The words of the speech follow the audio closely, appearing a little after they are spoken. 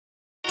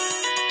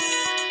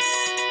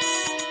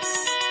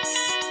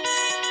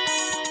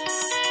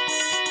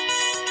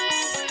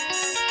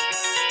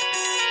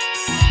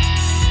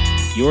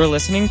You are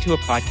listening to a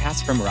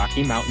podcast from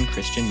Rocky Mountain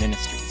Christian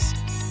Ministries.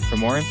 For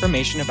more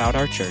information about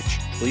our church,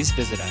 please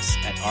visit us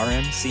at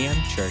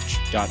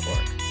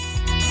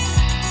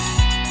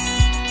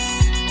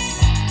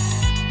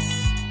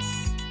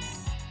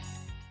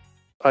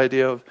rmcmchurch.org.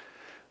 Idea of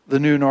the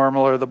new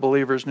normal or the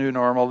believer's new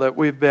normal, that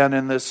we've been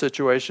in this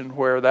situation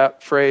where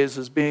that phrase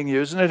is being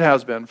used, and it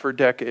has been for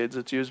decades.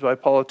 It's used by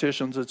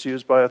politicians, it's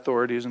used by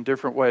authorities in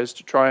different ways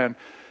to try and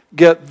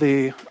get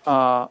the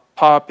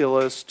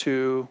populace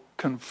to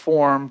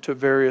conform to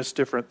various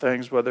different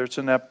things, whether it's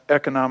an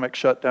economic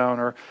shutdown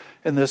or,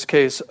 in this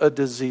case, a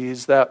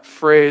disease. That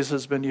phrase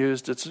has been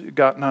used. It's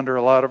gotten under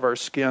a lot of our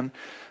skin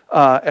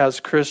as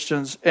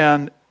Christians.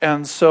 And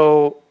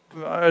so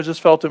I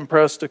just felt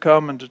impressed to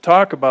come and to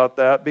talk about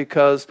that,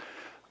 because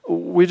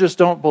we just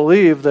don't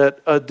believe that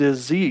a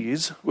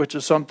disease, which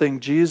is something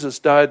Jesus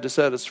died to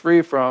set us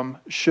free from,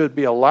 should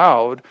be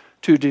allowed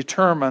to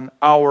determine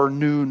our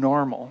new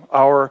normal,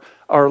 our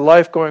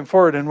life going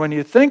forward. And when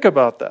you think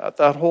about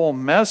that whole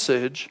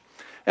message,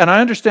 and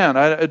I understand,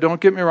 don't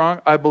get me wrong,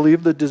 I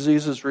believe the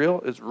disease is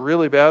real. It's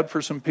really bad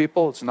for some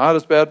people. It's not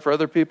as bad for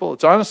other people.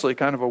 It's honestly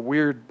kind of a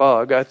weird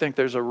bug. I think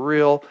there's a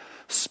real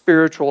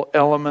spiritual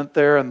element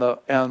there,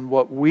 and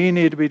what we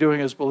need to be doing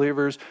as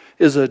believers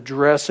is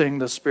addressing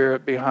the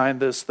spirit behind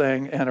this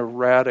thing and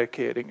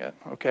eradicating it.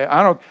 Okay,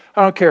 I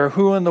don't care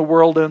who in the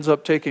world ends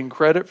up taking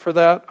credit for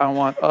that. I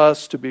want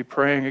us to be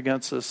praying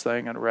against this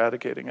thing and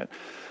eradicating it.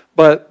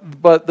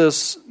 But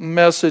this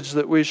message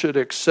that we should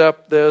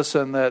accept this,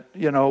 and that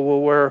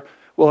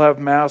we'll have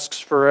masks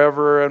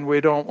forever, and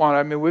we don't want.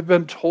 I mean, we've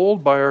been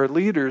told by our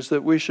leaders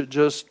that we should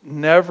just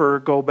never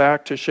go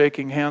back to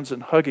shaking hands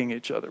and hugging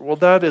each other. Well,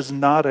 that is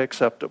not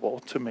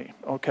acceptable to me,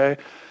 okay?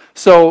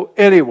 So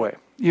anyway,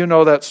 you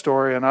know that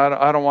story, and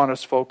I don't want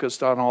us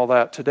focused on all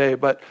that today,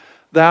 but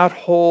that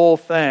whole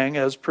thing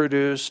has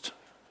produced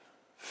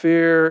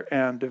fear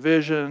and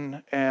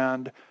division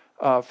and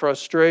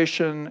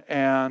frustration,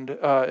 and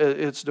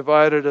it's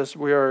divided us.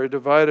 We are a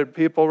divided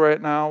people right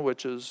now,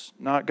 which is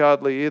not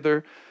godly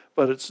either.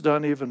 But it's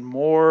done even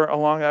more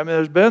along. I mean,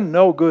 there's been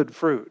no good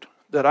fruit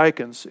that I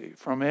can see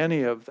from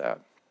any of that.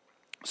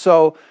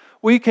 So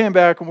we came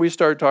back and we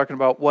started talking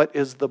about what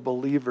is the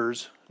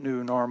believer's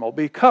new normal,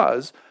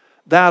 because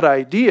that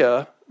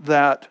idea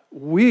that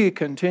we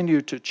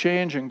continue to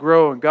change and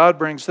grow and God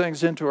brings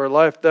things into our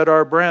life that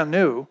are brand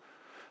new,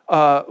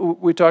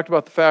 we talked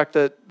about the fact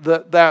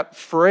that that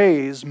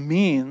phrase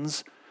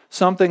means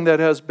something that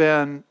has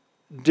been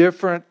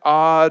different,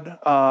 odd,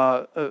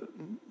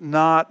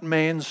 not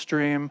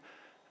mainstream.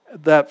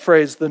 That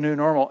phrase, the new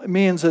normal, it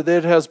means that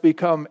it has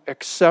become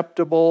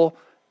acceptable,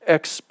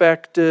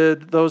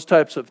 expected, those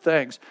types of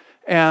things.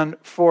 And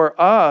for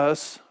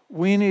us,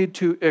 we need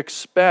to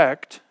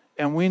expect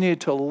and we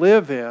need to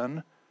live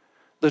in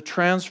the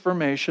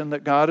transformation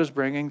that God is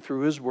bringing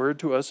through His Word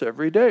to us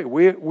every day.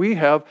 We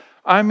have,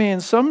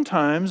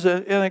 sometimes,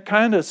 and it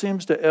kind of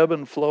seems to ebb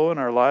and flow in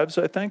our lives,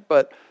 I think,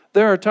 but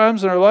there are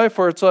times in our life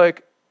where it's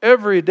like,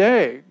 every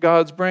day,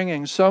 God's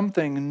bringing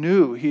something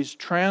new. He's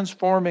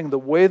transforming the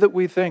way that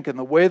we think and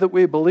the way that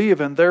we believe,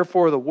 and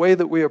therefore the way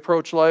that we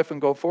approach life and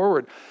go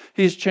forward.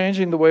 He's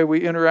changing the way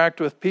we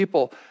interact with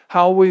people,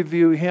 how we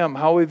view Him,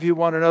 how we view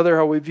one another,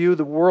 how we view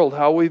the world,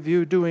 how we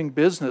view doing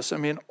business. I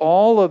mean,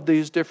 all of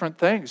these different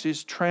things.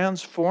 He's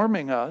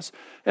transforming us.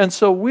 And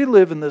so we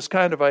live in this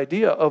kind of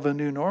idea of a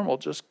new normal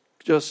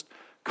just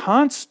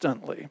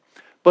constantly.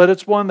 But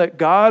it's one that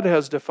God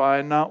has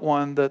defined, not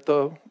one that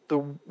the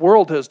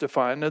world has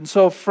defined. And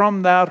so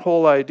from that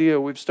whole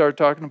idea, we've started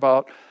talking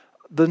about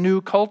the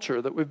new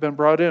culture that we've been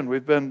brought in.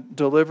 We've been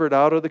delivered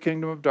out of the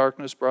kingdom of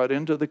darkness, brought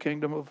into the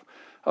kingdom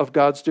of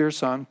God's dear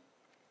Son.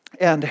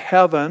 And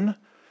heaven,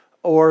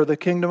 or the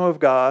kingdom of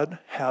God,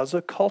 has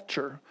a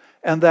culture.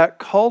 And that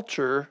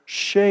culture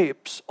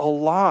shapes a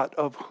lot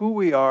of who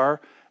we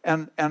are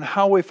and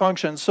how we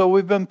function. So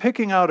we've been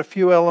picking out a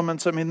few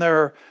elements. I mean,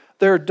 there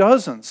are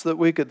dozens that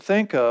we could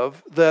think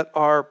of that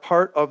are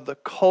part of the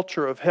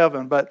culture of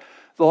heaven. But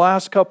the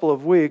last couple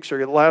of weeks,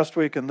 or last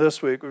week and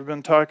this week, we've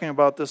been talking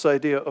about this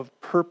idea of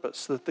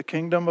purpose, that the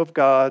kingdom of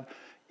God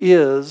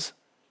is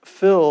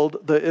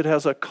filled, that it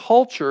has a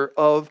culture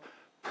of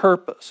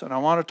purpose. And I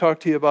want to talk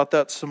to you about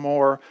that some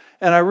more.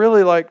 And I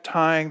really like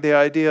tying the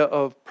idea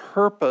of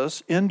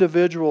purpose,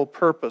 individual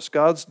purpose,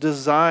 God's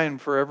design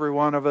for every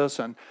one of us,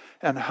 and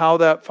how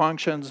that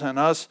functions, and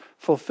us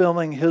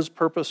fulfilling His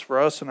purpose for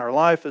us in our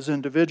life as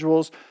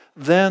individuals.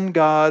 Then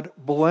God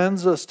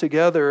blends us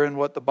together in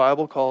what the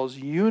Bible calls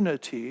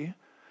unity.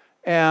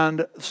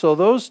 And so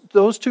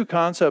those two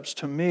concepts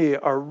to me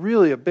are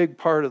really a big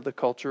part of the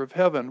culture of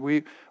heaven.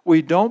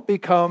 We don't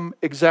become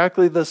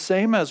exactly the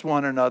same as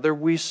one another.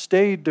 We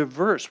stay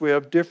diverse. We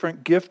have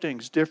different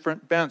giftings,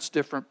 different bents,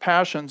 different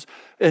passions,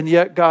 and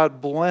yet God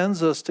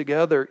blends us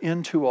together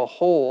into a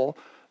whole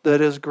that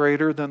is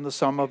greater than the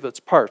sum of its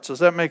parts. Does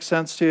that make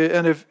sense to you?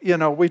 And if,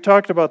 we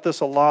talked about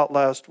this a lot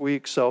last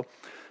week, so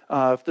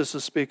if this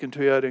is speaking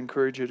to you, I'd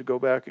encourage you to go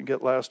back and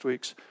get last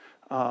week's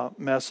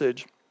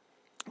message.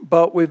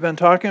 But we've been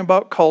talking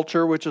about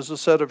culture, which is a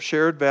set of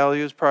shared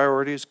values,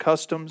 priorities,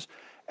 customs,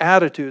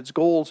 attitudes,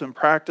 goals, and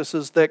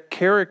practices that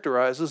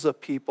characterizes a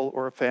people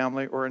or a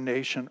family or a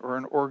nation or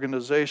an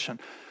organization.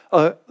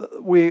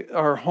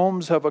 Our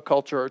homes have a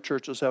culture, our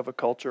churches have a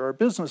culture, our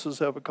businesses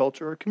have a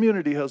culture, our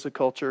community has a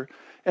culture,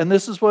 and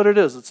this is what it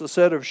is. It's a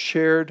set of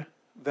shared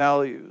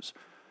values.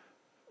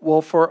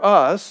 Well, for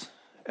us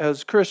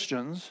as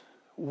Christians,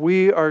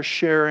 we are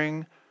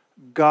sharing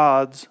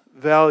God's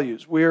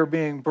values. We are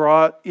being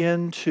brought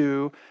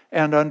into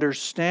and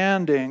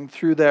understanding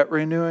through that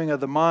renewing of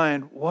the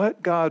mind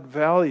what God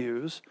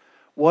values,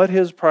 what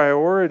His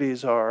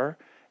priorities are,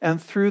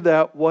 and through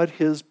that what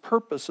His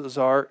purposes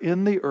are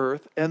in the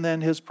earth, and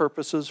then His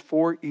purposes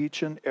for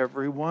each and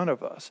every one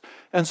of us.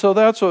 And so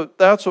that's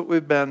what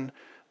we've been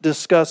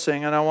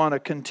discussing, and I want to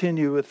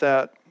continue with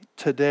that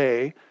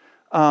today.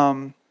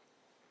 And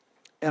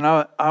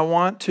I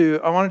want to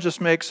just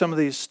make some of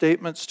these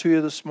statements to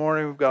you this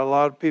morning. We've got a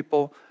lot of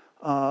people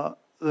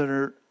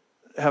that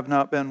have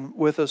not been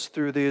with us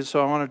through these,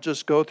 so I want to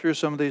just go through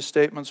some of these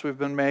statements we've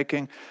been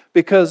making,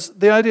 because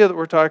the idea that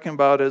we're talking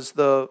about is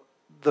the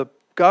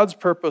God's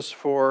purpose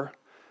for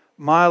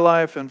my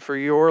life and for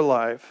your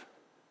life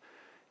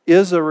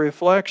is a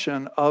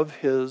reflection of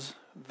His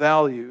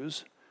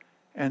values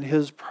and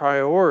His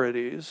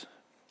priorities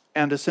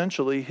and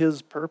essentially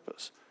His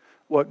purpose.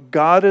 What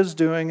God is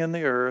doing in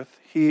the earth,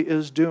 He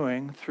is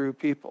doing through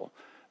people.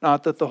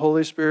 Not that the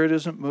Holy Spirit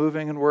isn't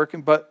moving and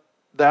working, but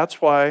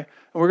that's why, and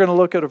we're going to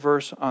look at a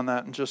verse on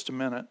that in just a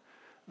minute,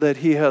 that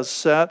He has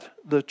set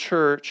the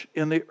church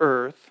in the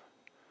earth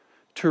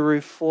to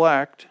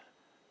reflect,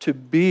 to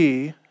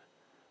be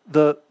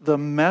the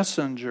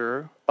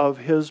messenger of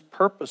His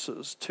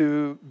purposes,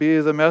 to be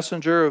the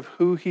messenger of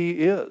who He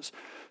is,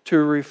 to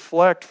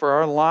reflect for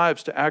our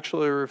lives, to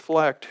actually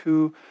reflect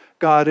who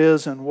God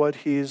is and what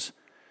He's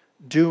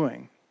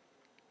doing.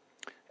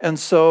 And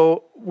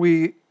so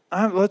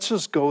let's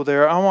just go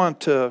there. I'm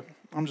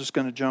just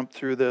going to jump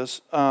through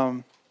this.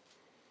 I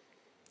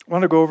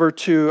want to go over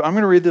to, I'm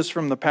going to read this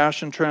from the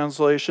Passion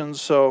Translation,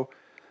 so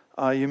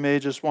you may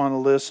just want to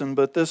listen,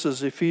 but this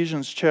is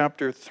Ephesians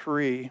chapter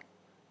 3.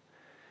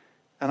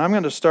 And I'm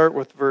going to start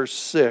with verse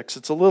 6.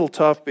 It's a little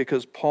tough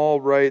because Paul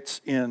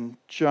writes in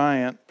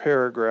giant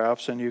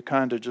paragraphs, and you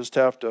kind of just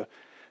have to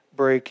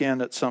break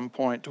in at some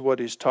point to what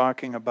he's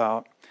talking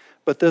about.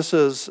 But this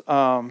is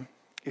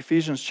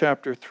Ephesians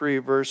chapter 3,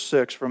 verse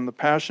 6 from the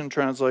Passion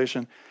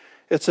Translation.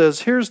 It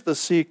says, "Here's the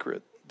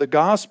secret. The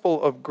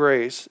gospel of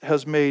grace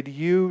has made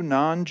you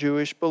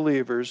non-Jewish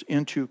believers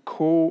into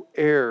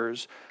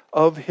co-heirs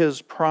of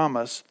His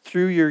promise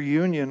through your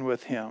union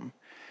with Him.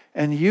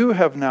 And you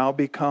have now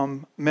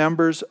become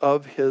members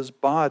of His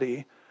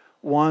body,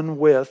 one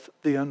with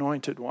the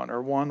Anointed One,"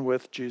 or one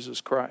with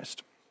Jesus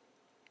Christ.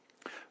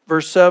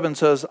 Verse 7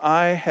 says,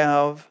 I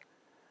have,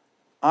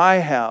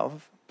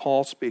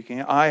 Paul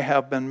speaking, I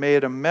have been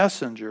made a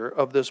messenger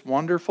of this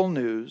wonderful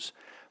news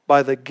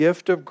by the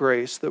gift of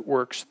grace that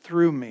works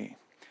through me.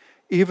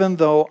 Even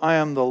though I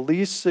am the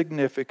least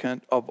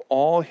significant of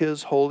all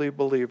His holy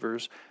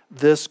believers,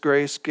 this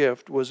grace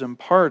gift was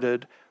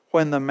imparted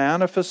when the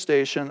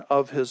manifestation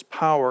of His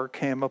power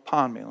came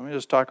upon me. Let me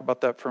just talk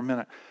about that for a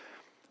minute.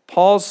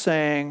 Paul's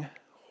saying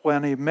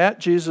when he met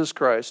Jesus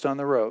Christ on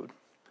the road,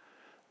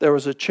 there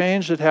was a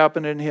change that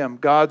happened in him.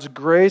 God's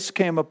grace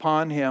came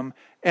upon him,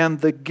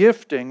 and the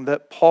gifting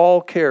that Paul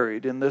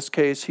carried, in this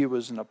case he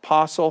was an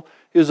apostle,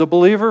 he was a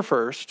believer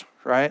first,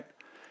 right?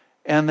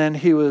 And then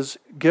he was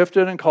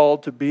gifted and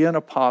called to be an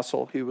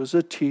apostle. He was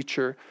a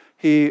teacher.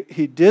 He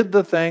did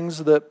the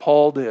things that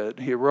Paul did.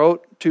 He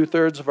wrote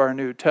 2/3 of our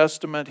New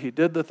Testament. He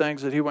did the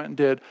things that he went and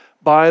did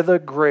by the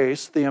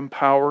grace, the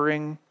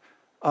empowering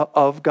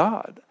of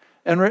God.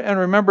 And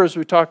remember, as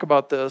we talk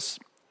about this,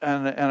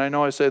 and I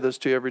know I say this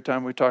to you every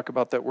time we talk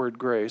about that word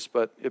grace,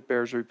 but it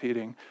bears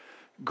repeating.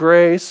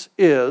 Grace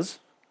is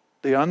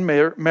the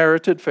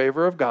unmerited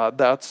favor of God.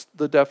 That's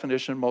the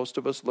definition most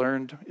of us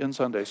learned in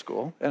Sunday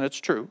school, and it's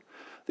true.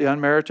 The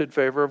unmerited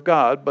favor of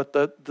God, but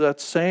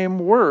that same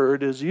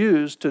word is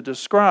used to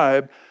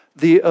describe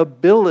the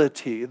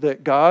ability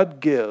that God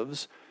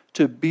gives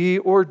to be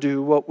or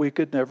do what we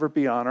could never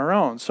be on our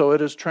own. So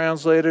it is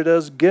translated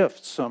as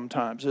gifts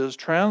sometimes. It is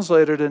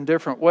translated in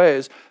different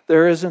ways.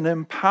 There is an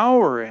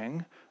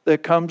empowering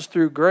that comes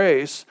through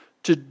grace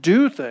to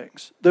do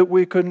things that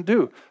we couldn't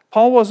do.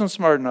 Paul wasn't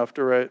smart enough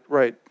to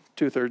write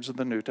 2/3 of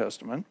the New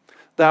Testament.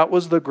 That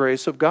was the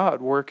grace of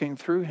God working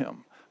through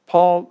him.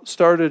 Paul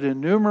started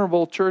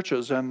innumerable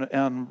churches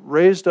and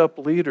raised up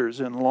leaders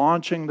in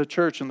launching the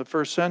church in the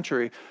first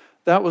century.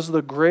 That was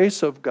the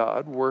grace of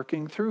God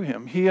working through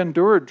him. He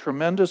endured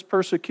tremendous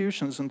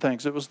persecutions and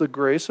things. It was the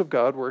grace of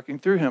God working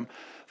through him.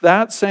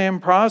 That same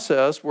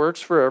process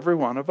works for every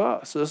one of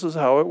us. This is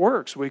how it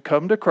works. We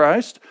come to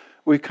Christ,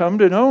 we come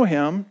to know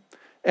Him,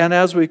 and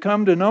as we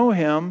come to know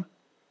Him,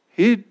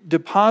 He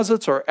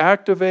deposits or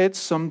activates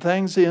some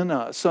things in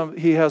us.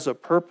 He has a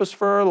purpose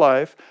for our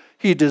life.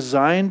 He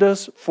designed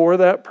us for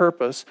that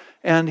purpose,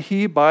 and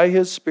He, by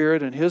His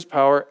Spirit and His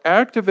power,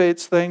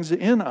 activates things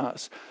in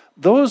us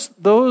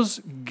those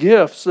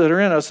gifts that are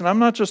in us, and I'm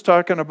not just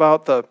talking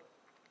about the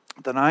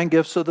 9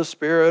 gifts of the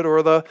Spirit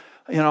or the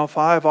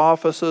 5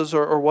 offices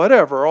or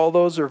whatever. All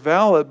those are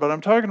valid, but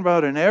I'm talking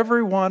about in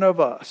every one of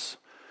us,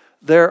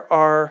 there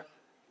are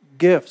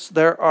gifts,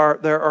 there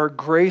are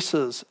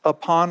graces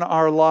upon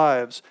our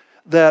lives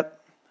that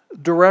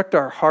direct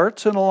our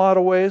hearts in a lot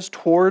of ways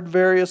toward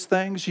various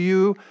things.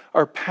 You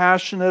are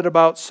passionate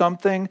about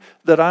something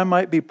that I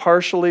might be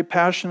partially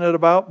passionate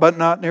about, but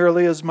not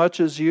nearly as much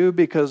as you,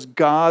 because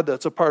God,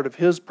 that's a part of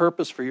His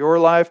purpose for your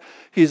life.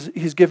 He's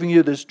giving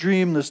you this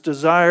dream, this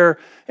desire,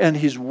 and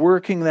He's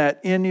working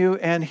that in you,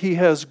 and He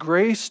has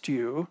graced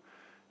you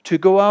to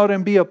go out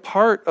and be a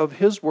part of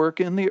His work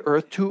in the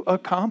earth to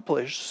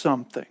accomplish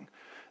something.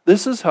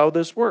 This is how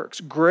this works.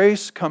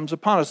 Grace comes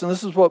upon us, and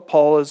this is what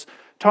Paul is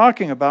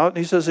talking about. And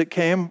he says it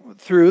came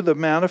through the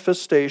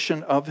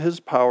manifestation of His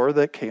power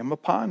that came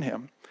upon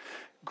Him.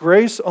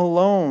 Grace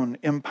alone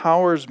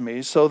empowers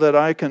me so that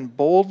I can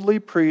boldly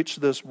preach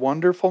this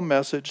wonderful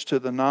message to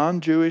the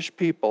non-Jewish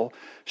people,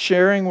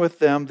 sharing with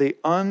them the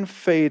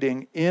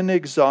unfading,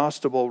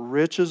 inexhaustible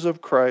riches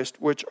of Christ,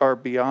 which are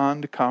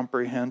beyond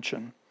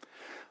comprehension.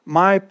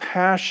 My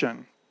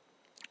passion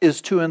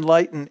is to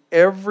enlighten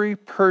every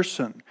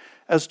person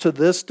as to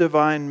this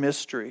divine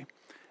mystery.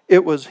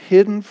 It was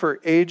hidden for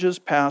ages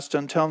past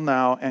until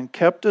now and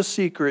kept a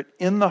secret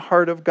in the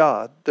heart of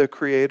God, the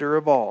Creator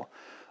of all.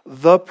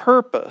 The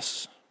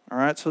purpose, all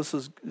right, so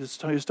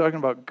he's talking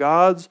about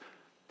God's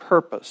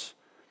purpose.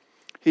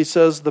 He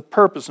says the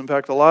purpose. In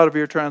fact, a lot of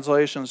your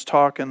translations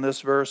talk in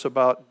this verse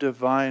about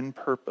divine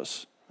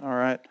purpose, all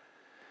right.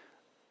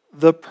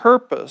 The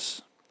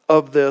purpose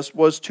of this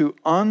was to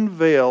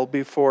unveil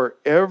before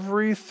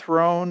every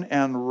throne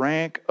and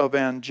rank of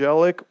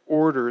angelic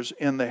orders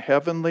in the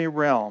heavenly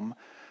realm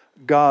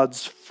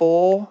God's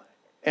full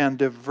and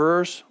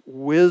diverse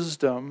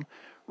wisdom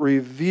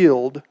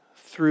revealed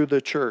through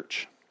the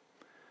church.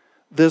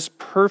 This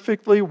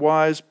perfectly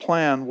wise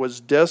plan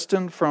was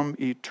destined from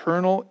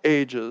eternal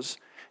ages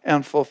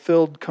and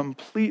fulfilled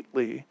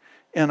completely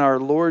in our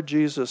Lord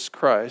Jesus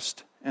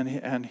Christ.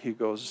 And he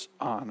goes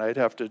on. I'd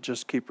have to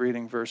just keep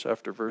reading verse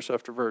after verse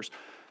after verse.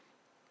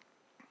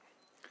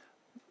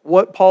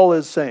 What Paul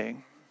is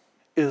saying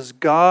is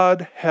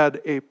God had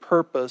a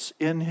purpose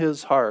in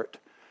His heart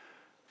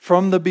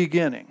from the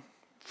beginning,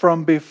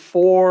 from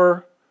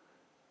before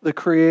the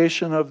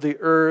creation of the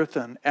earth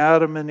and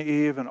Adam and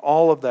Eve and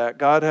all of that.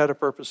 God had a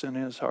purpose in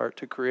His heart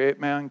to create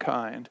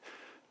mankind,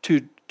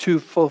 to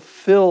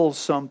fulfill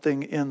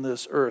something in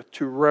this earth,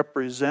 to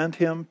represent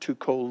Him, to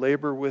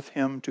co-labor with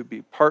Him, to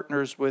be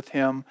partners with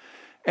Him.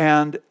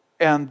 And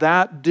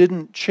that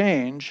didn't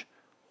change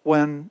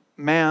when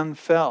man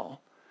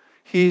fell.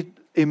 He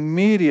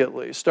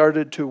immediately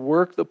started to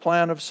work the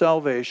plan of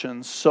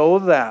salvation so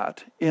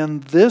that in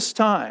this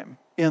time,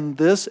 in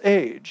this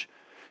age,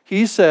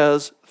 He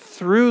says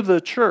through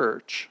the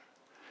church,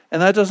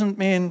 and that doesn't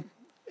mean,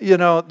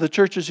 the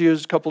church is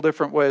used a couple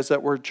different ways,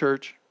 that word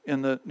church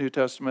in the New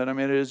Testament. I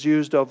mean, it is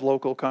used of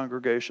local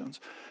congregations.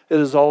 It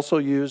is also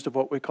used of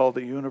what we call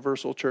the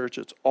universal church.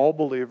 It's all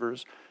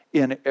believers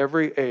in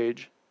every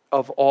age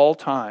of all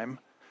time.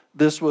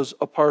 This was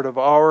a part of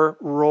our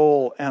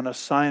role and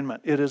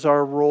assignment. It is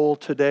our role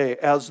today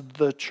as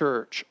the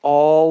church,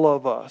 all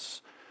of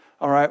us.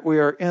 All right, we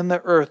are in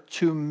the earth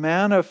to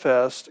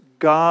manifest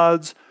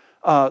God's,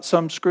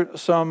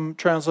 some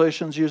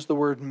translations use the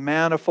word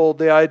manifold.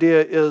 The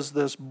idea is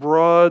this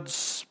broad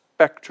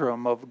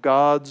spectrum of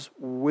God's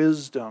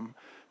wisdom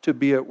to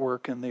be at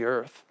work in the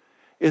earth.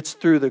 It's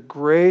through the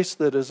grace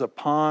that is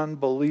upon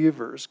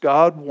believers.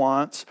 God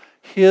wants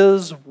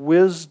His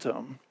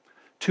wisdom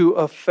to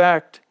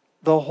affect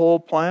the whole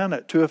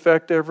planet, to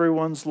affect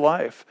everyone's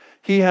life.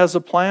 He has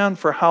a plan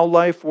for how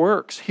life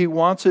works. He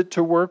wants it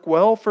to work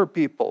well for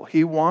people.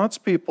 He wants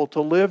people to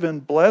live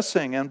in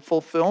blessing and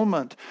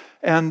fulfillment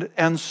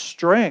and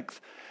strength.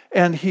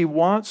 And He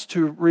wants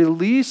to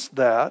release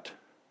that.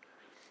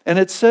 And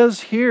it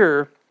says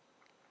here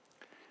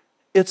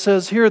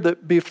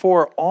that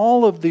before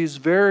all of these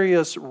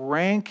various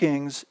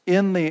rankings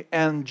in the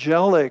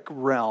angelic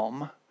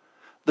realm,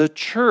 the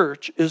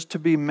church is to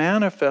be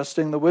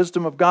manifesting the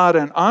wisdom of God.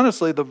 And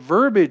honestly, the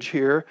verbiage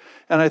here,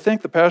 and I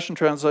think the Passion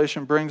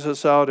Translation brings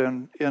this out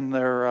in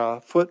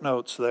their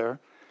footnotes there,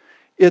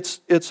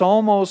 it's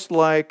almost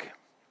like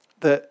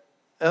that,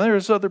 and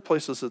there's other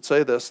places that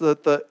say this,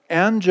 that the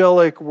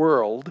angelic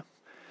world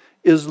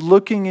is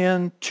looking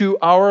into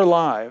our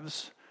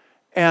lives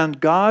and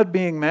God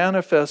being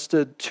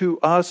manifested to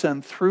us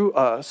and through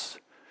us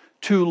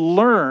to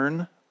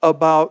learn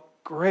about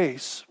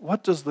grace.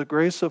 What does the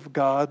grace of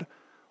God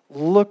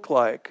look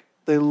like?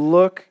 They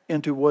look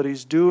into what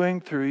He's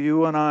doing through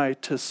you and I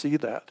to see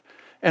that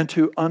and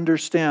to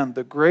understand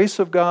the grace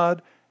of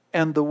God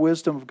and the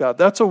wisdom of God.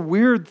 That's a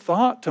weird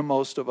thought to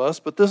most of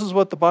us, but this is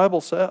what the Bible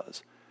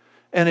says.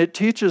 And it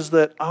teaches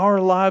that our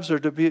lives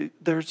are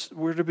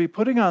we're to be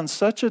putting on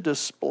such a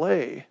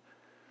display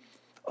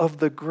of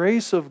the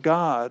grace of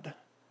God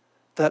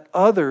that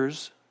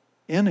others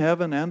in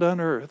heaven and on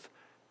earth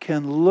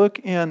can look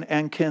in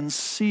and can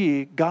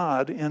see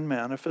God in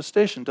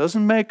manifestation.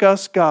 Doesn't make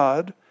us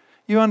God.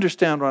 You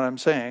understand what I'm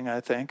saying,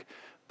 I think.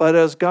 But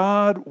as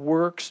God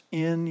works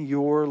in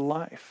your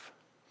life,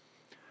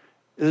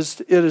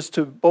 it is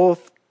to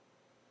both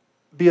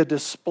be a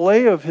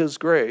display of His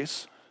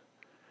grace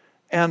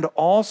and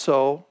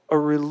also a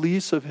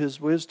release of His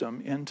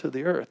wisdom into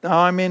the earth. Now,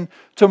 I mean,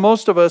 to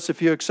most of us,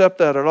 if you accept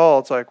that at all,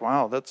 it's like,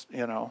 wow,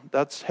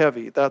 that's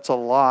heavy, that's a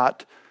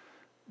lot.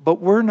 But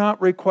we're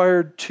not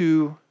required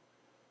to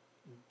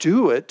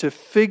do it, to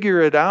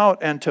figure it out,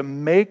 and to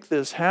make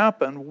this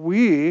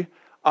happen.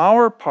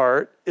 Our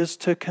part is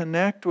to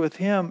connect with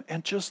Him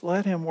and just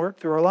let Him work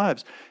through our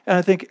lives. And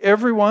I think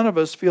every one of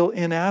us feel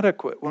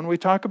inadequate. When we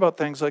talk about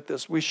things like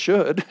this, we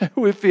should.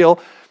 We feel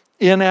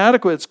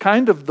inadequate. It's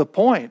kind of the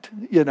point,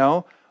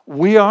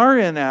 We are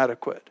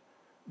inadequate.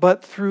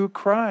 But through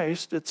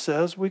Christ, it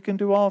says we can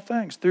do all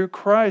things. Through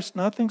Christ,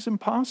 nothing's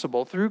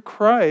impossible. Through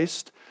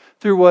Christ,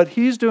 through what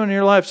He's doing in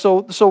your life.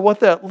 So what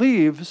that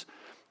leaves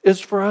is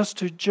for us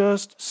to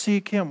just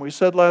seek Him. We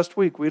said last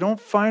week, we don't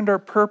find our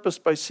purpose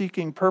by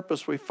seeking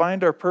purpose. We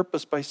find our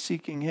purpose by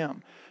seeking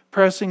Him,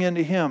 pressing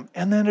into Him,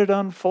 and then it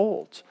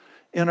unfolds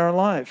in our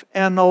life.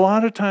 And a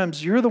lot of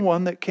times, you're the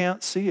one that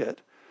can't see it.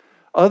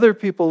 Other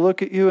people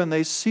look at you and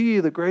they see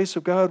the grace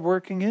of God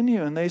working in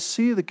you, and they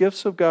see the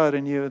gifts of God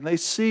in you, and they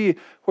see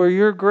where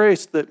you're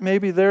graced that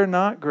maybe they're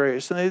not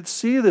graced, and they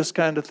see this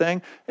kind of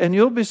thing, and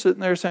you'll be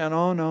sitting there saying,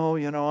 oh no,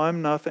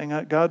 I'm nothing.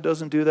 God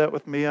doesn't do that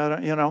with me.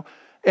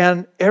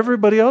 And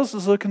everybody else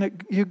is looking at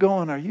you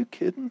going, are you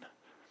kidding?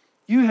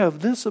 You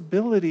have this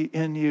ability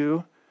in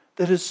you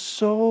that is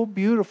so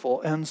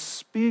beautiful and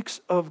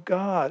speaks of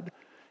God.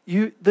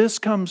 This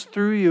comes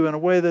through you in a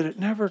way that it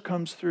never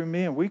comes through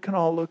me, and we can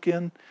all look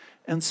in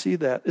and see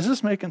that. Is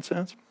this making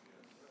sense?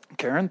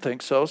 Karen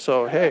thinks so.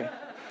 So, hey,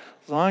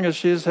 as long as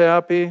she's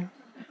happy,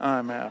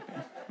 I'm happy.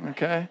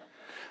 Okay?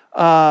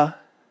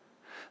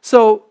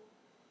 So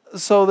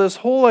this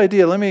whole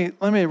idea, let me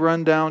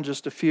run down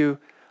just a few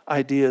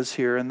ideas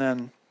here, and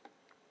then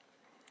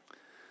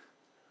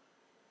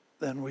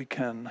we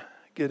can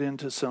get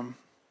into some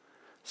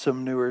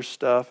newer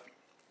stuff.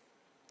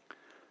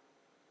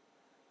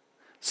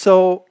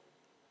 So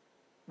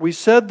we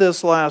said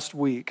this last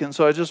week, and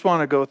so I just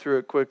want to go through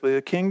it quickly.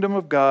 The kingdom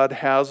of God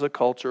has a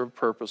culture of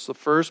purpose. The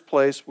first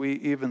place we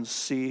even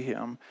see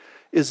Him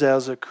is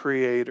as a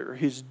creator.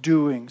 He's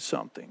doing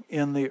something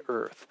in the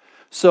earth.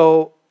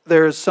 So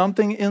there is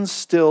something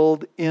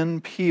instilled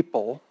in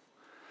people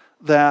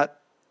that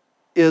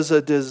is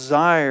a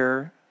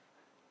desire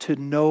to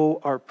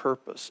know our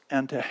purpose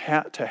and to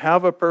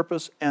have a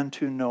purpose and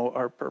to know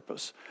our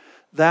purpose.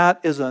 That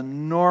is a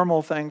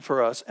normal thing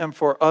for us. And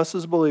for us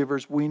as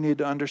believers, we need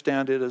to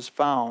understand it is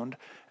found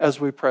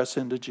as we press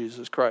into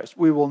Jesus Christ.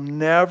 We will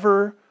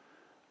never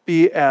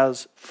be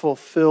as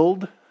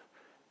fulfilled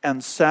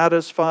and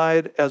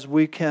satisfied as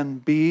we can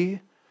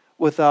be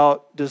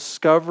without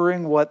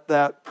discovering what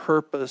that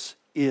purpose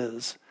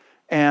is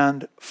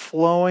and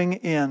flowing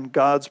in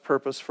God's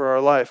purpose for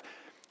our life.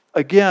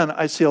 Again,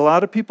 I see a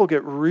lot of people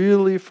get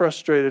really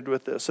frustrated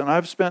with this, and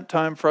I've spent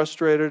time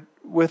frustrated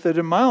with it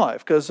in my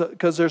life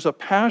because there's a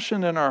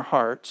passion in our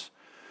hearts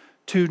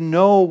to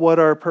know what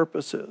our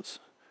purpose is,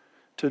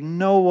 to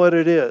know what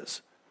it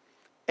is.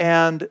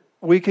 And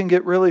we can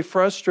get really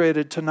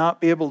frustrated to not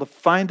be able to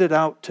find it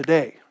out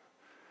today.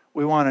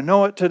 We want to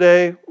know it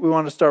today. We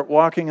want to start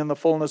walking in the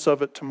fullness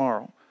of it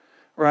tomorrow.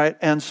 Right?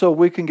 And so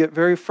we can get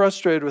very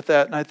frustrated with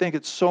that. And I think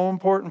it's so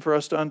important for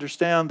us to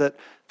understand that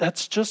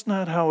that's just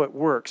not how it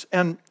works.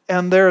 And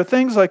there are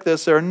things like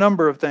this, there are a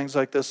number of things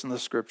like this in the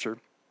Scripture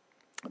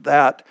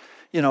that,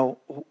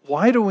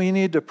 why do we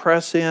need to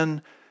press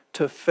in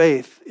to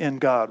faith in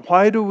God?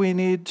 Why do we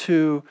need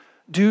to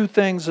do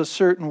things a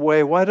certain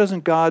way? Why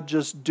doesn't God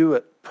just do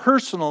it?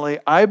 Personally,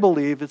 I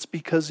believe it's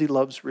because He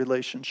loves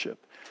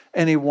relationship.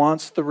 And He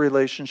wants the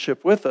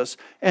relationship with us.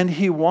 And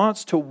He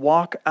wants to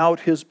walk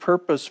out His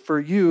purpose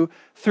for you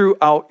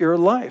throughout your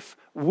life,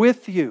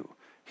 with you.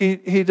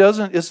 He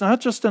doesn't, it's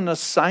not just an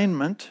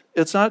assignment.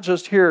 It's not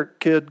just, here,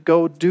 kid,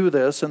 go do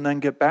this and then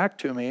get back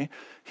to me.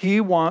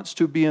 He wants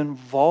to be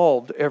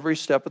involved every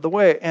step of the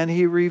way. And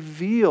He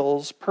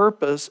reveals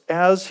purpose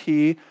as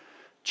He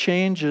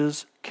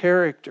changes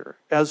character,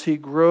 as He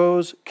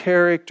grows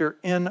character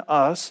in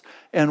us,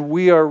 and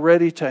we are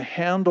ready to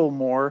handle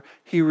more.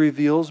 He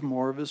reveals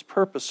more of His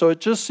purpose. So it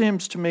just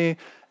seems to me,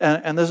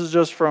 and this is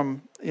just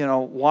from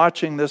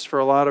watching this for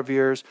a lot of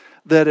years,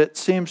 that it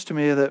seems to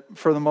me that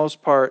for the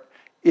most part,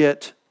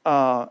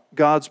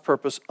 God's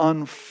purpose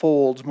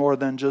unfolds more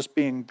than just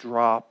being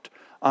dropped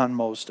on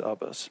most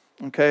of us.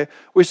 Okay?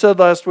 We said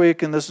last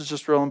week, and this is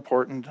just real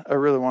important, I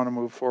really want to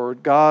move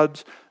forward.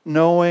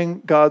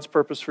 Knowing God's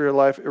purpose for your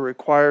life, it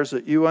requires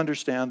that you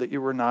understand that you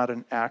were not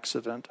an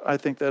accident. I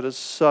think that is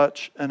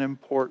such an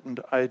important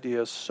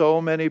idea. So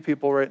many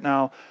people right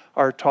now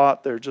are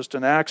taught they're just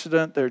an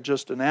accident, they're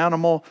just an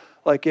animal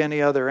like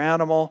any other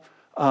animal.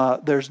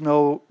 There's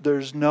no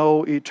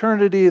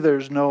eternity,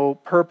 there's no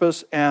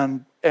purpose,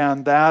 and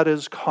And that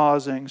is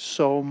causing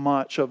so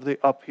much of the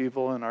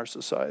upheaval in our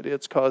society.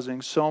 It's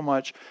causing so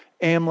much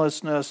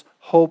aimlessness,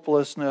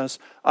 hopelessness.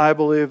 I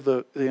believe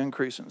the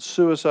increase in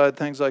suicide,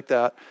 things like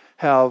that,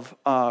 have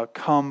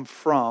come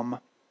from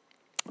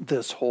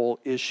this whole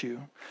issue.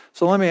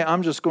 So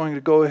I'm just going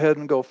to go ahead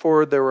and go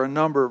forward. There were a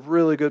number of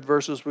really good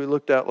verses we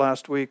looked at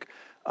last week,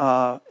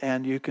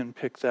 and you can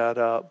pick that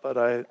up.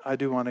 But I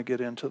do want to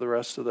get into the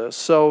rest of this.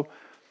 So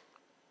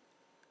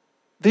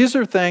these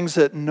are things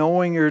that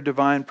knowing your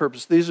divine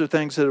purpose, these are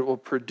things that it will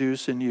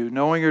produce in you.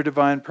 Knowing your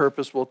divine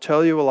purpose will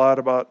tell you a lot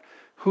about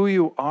who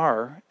you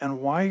are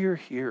and why you're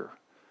here.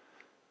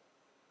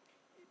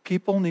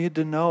 People need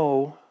to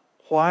know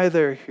why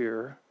they're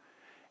here.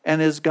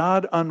 And as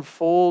God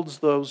unfolds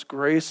those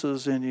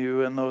graces in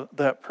you and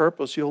that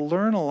purpose, you'll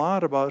learn a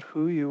lot about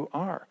who you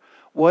are.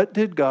 What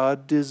did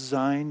God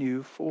design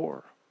you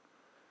for?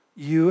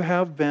 You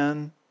have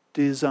been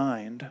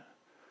designed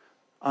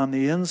on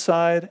the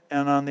inside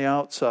and on the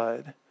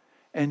outside.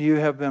 And you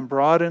have been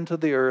brought into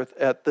the earth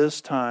at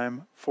this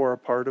time for a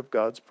part of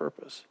God's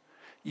purpose.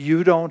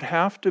 You don't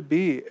have to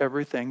be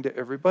everything to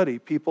everybody.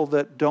 People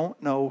that don't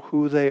know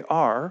who they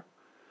are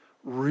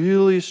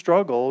really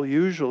struggle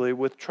usually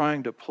with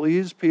trying to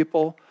please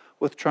people,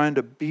 with trying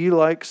to be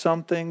like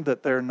something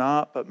that they're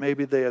not, but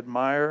maybe they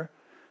admire.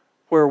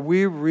 Where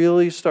we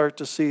really start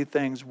to see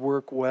things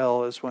work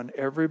well is when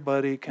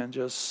everybody can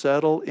just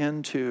settle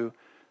into,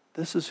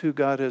 this is who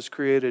God has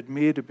created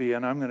me to be,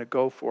 and I'm going to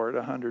go for it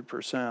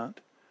 100%.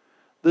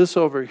 This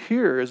over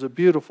here is a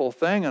beautiful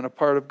thing and a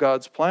part of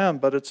God's plan,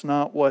 but it's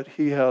not what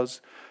He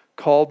has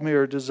called me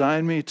or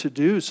designed me to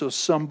do, so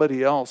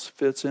somebody else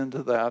fits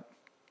into that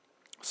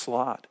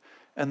slot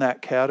and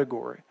that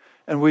category.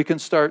 And we can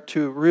start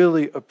to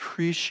really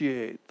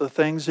appreciate the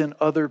things in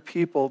other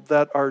people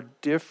that are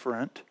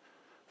different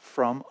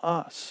from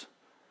us.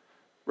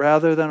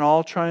 Rather than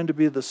all trying to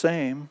be the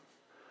same,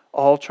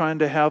 all trying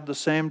to have the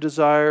same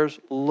desires,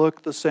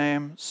 look the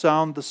same,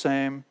 sound the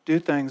same, do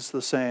things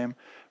the same.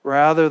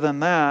 Rather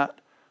than that,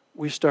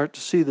 we start to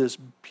see this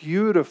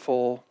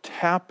beautiful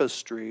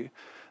tapestry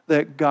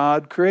that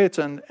God creates.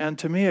 And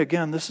to me,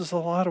 again, this is a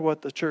lot of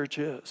what the church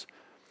is.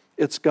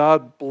 It's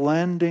God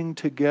blending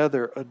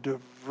together a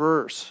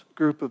diverse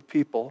group of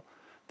people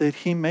that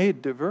He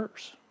made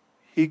diverse.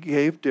 He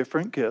gave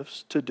different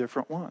gifts to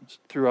different ones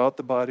throughout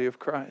the body of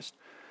Christ.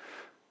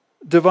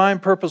 Divine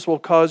purpose will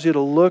cause you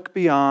to look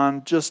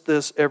beyond just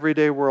this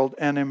everyday world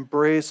and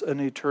embrace an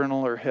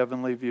eternal or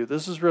heavenly view.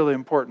 This is really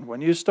important.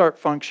 When you start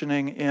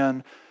functioning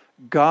in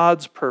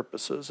God's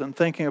purposes and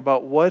thinking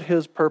about what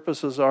His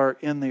purposes are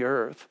in the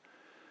earth,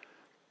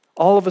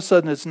 all of a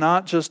sudden it's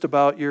not just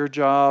about your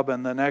job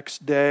and the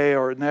next day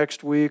or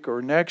next week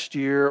or next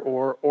year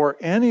or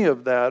any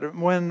of that.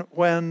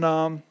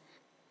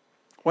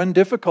 When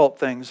difficult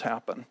things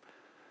happen,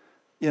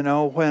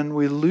 when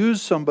we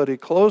lose somebody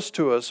close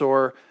to us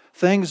or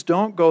things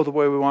don't go the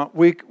way we want,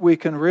 we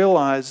can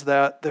realize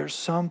that there's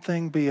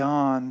something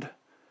beyond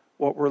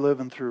what we're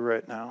living through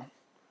right now.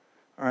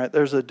 All right,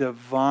 there's a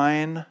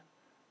divine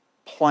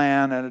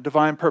plan and a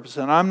divine purpose.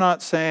 And I'm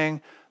not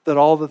saying that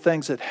all the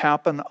things that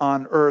happen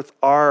on earth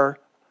are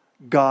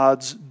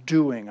God's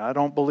doing. I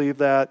don't believe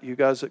that. You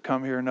guys that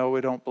come here know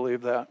we don't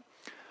believe that.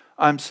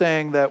 I'm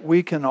saying that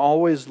we can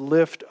always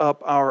lift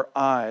up our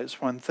eyes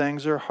when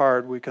things are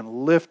hard. We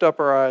can lift up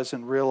our eyes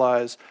and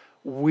realize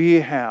we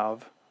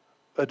have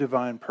a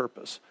divine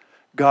purpose.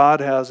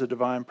 God has a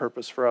divine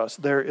purpose for us.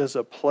 There is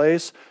a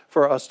place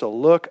for us to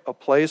look, a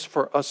place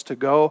for us to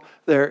go.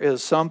 There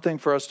is something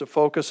for us to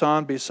focus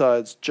on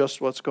besides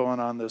just what's going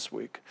on this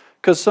week.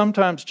 Because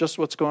sometimes just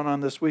what's going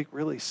on this week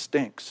really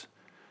stinks.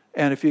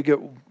 And if you get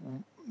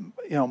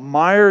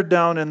mired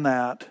down in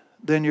that,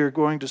 then you're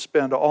going to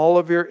spend all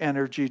of your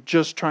energy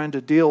just trying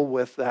to deal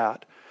with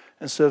that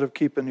instead of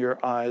keeping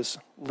your eyes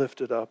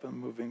lifted up and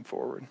moving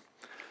forward.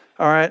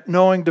 All right,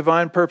 knowing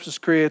divine purpose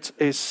creates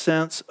a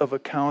sense of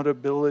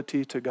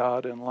accountability to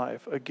God in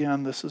life.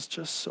 Again, this is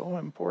just so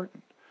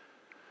important.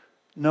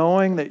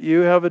 Knowing that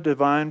you have a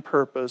divine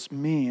purpose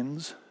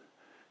means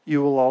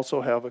you will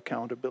also have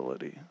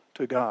accountability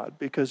to God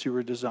because you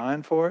were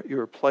designed for it, you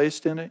were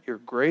placed in it, you're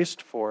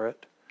graced for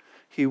it.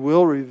 He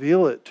will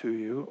reveal it to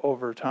you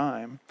over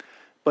time,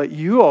 but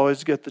you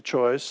always get the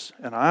choice,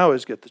 and I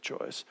always get the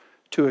choice,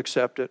 to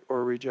accept it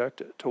or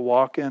reject it, to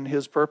walk in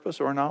His purpose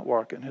or not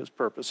walk in His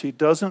purpose. He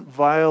doesn't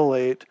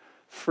violate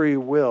free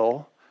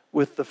will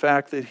with the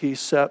fact that He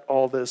set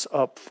all this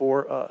up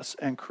for us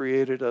and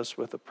created us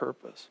with a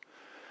purpose.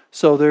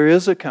 So there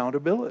is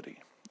accountability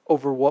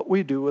over what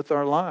we do with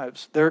our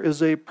lives. There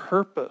is a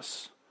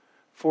purpose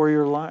for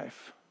your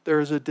life.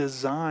 There is a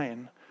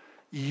design.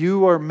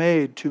 You are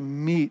made to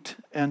meet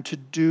and to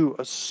do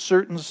a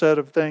certain set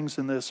of things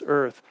in this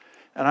earth.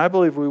 And I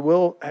believe we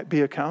will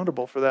be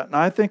accountable for that. And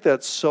I think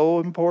that's so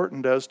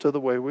important as to the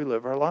way we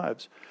live our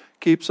lives.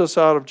 Keeps us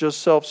out of just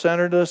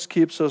self-centeredness,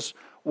 keeps us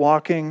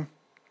walking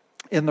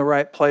in the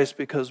right place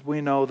because we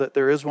know that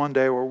there is one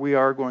day where we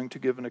are going to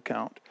give an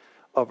account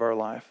of our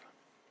life.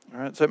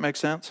 All right, does that make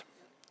sense?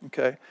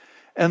 Okay.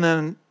 And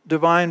then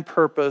divine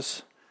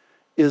purpose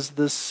is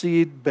the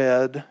seed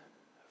bed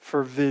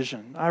for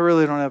vision. I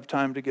really don't have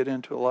time to get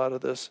into a lot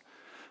of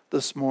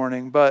this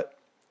morning, but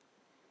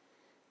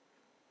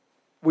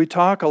we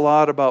talk a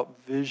lot about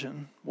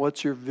vision.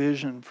 What's your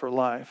vision for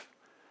life?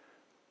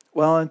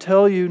 Well,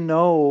 until you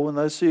know,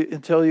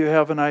 until you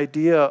have an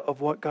idea of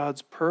what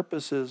God's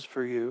purpose is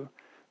for you,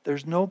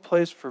 there's no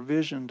place for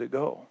vision to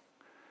go.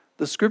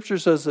 The scripture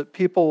says that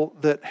people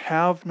that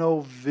have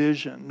no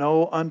vision,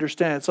 no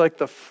understanding, it's like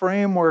the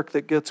framework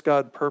that gets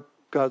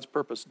God's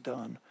purpose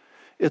done.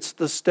 It's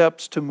the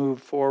steps to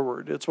move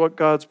forward. It's what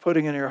God's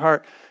putting in your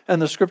heart. And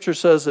the scripture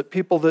says that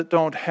people that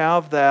don't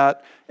have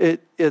that,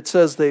 it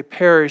says they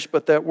perish,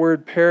 but that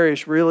word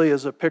perish really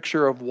is a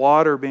picture of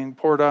water being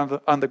poured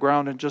on the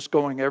ground and just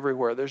going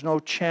everywhere. There's no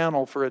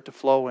channel for it to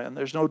flow in.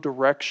 There's no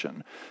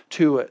direction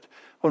to it.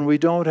 When we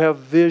don't have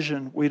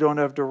vision, we don't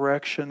have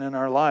direction in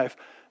our life.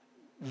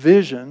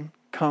 Vision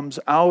comes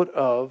out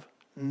of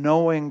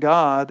knowing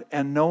God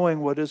and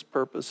knowing what His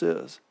purpose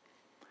is.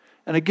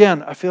 And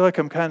again, I feel like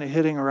I'm kind of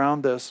hitting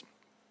around this.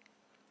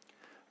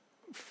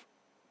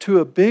 To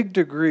a big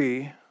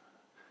degree,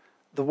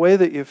 the way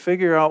that you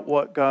figure out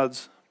what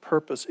God's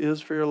purpose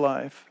is for your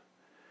life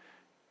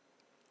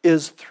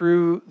is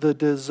through the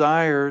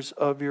desires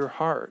of your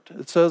heart.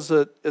 It says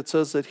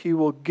that He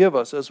will give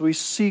us, as we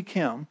seek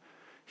Him,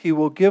 He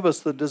will give us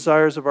the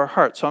desires of our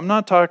heart. So I'm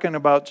not talking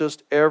about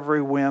just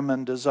every whim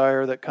and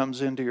desire that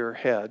comes into your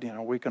head.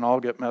 We can all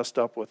get messed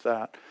up with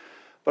that.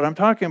 But I'm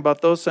talking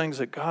about those things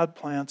that God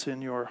plants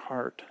in your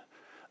heart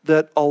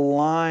that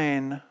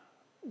align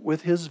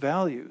with His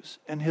values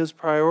and His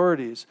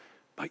priorities.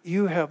 But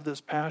you have this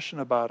passion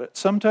about it.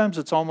 Sometimes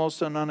it's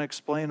almost an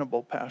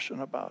unexplainable passion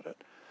about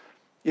it.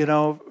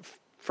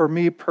 For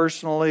me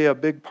personally, a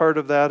big part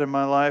of that in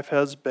my life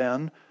has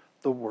been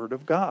the Word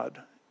of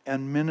God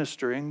and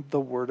ministering the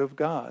Word of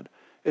God.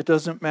 It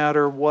doesn't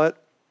matter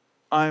what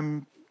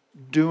I'm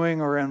doing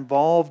or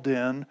involved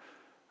in,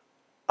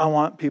 I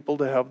want people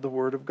to have the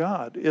Word of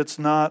God. It's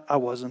not, I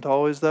wasn't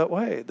always that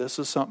way. This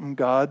is something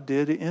God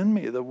did in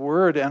me, the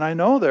Word. And I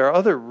know there are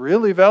other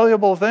really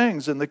valuable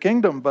things in the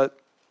kingdom, but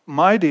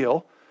my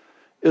deal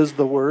is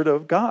the Word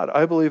of God.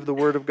 I believe the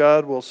Word of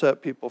God will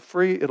set people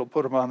free. It'll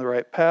put them on the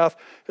right path.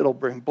 It'll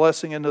bring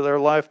blessing into their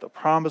life. The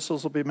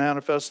promises will be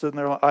manifested in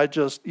their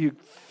life. You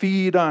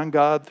feed on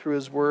God through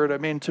His Word. I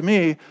mean, to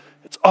me,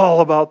 it's all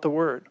about the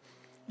Word.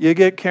 You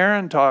get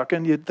Karen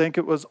talking, you'd think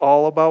it was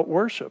all about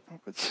worship.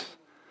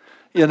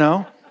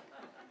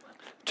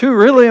 Two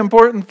really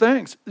important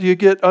things. You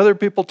get other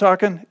people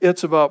talking,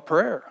 it's about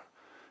prayer.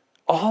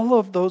 All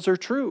of those are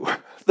true.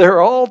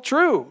 They're all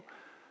true.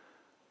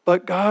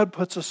 But God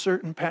puts a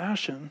certain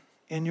passion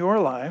in your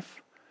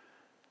life,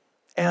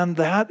 and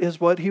that is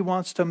what He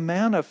wants to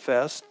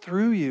manifest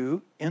through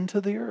you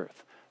into the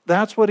earth.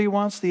 That's what He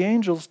wants the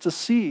angels to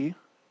see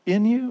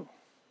in you.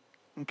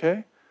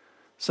 Okay?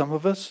 Some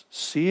of us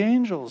see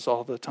angels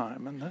all the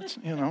time, and that's,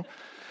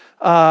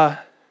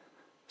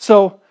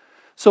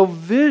 So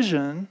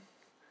vision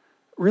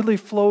really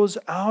flows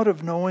out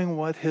of knowing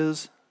what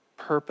His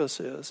purpose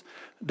is.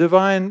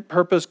 Divine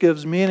purpose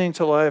gives meaning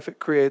to life. It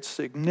creates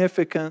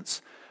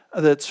significance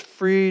that's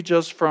free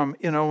just from,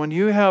 when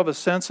you have a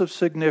sense of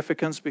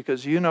significance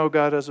because you know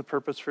God has a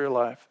purpose for your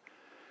life,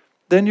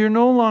 then you're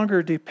no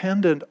longer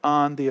dependent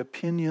on the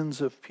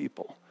opinions of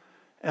people.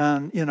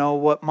 And,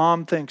 what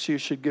mom thinks you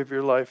should give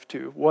your life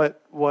to,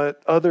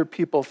 what other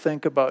people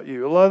think about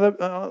you. A lot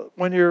of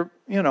when you're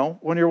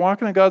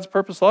walking in God's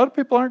purpose, a lot of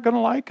people aren't going to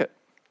like it.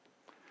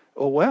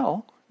 Oh,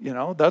 well,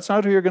 that's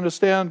not who you're going to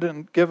stand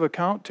and give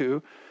account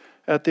to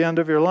at the end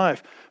of your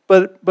life.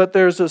 But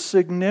there's a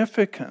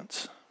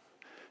significance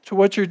to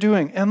what you're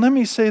doing. And let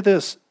me say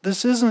this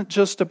isn't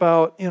just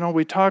about,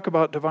 we talk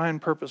about divine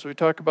purpose. We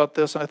talk about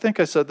this. I think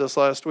I said this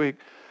last week.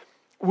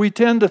 We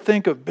tend to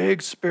think of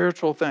big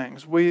spiritual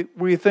things. We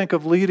think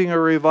of leading a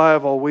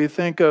revival. We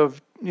think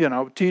of,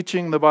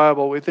 teaching the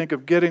Bible. We think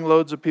of getting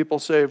loads of people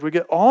saved.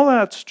 All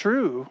that's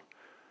true.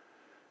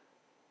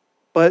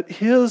 But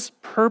His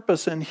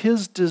purpose and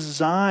His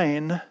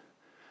design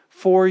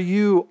for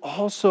you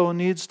also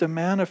needs to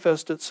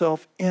manifest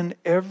itself in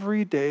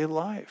everyday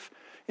life,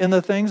 in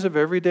the things of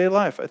everyday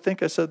life. I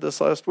think I said this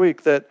last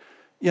week that,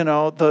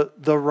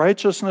 the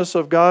righteousness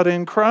of God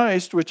in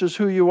Christ, which is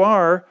who you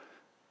are,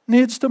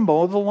 needs to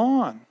mow the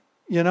lawn,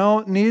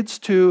 needs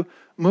to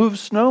move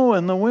snow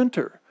in the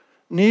winter,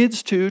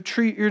 needs to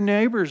treat your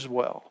neighbors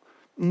well,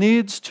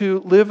 needs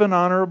to live an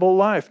honorable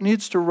life,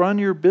 needs to run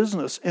your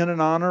business in an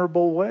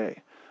honorable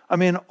way. I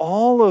mean,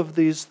 all of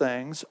these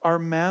things are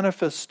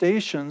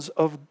manifestations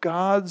of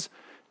God's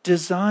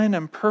design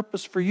and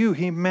purpose for you.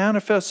 He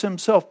manifests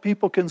Himself.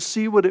 People can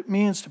see what it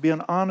means to be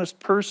an honest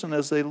person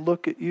as they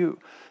look at you.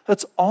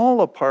 That's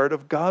all a part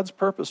of God's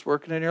purpose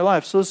working in your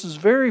life. So this is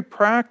very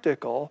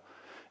practical.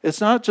 It's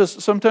not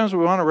just, sometimes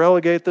we want to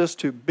relegate this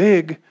to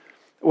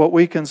what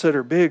we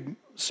consider big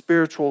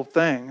spiritual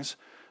things,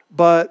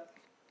 but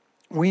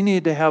we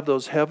need to have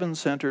those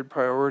heaven-centered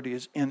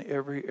priorities in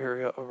every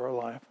area of our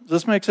life. Does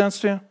this make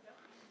sense to you?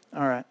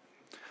 All right.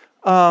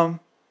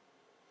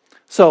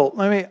 So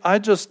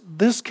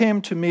this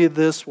came to me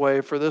this way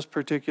for this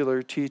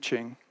particular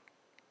teaching.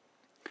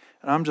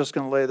 And I'm just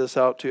going to lay this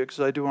out to you because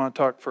I do want to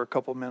talk for a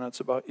couple minutes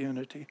about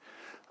unity.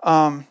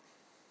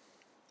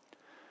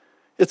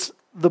 It's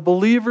the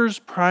believer's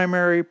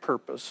primary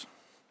purpose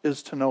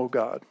is to know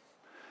God.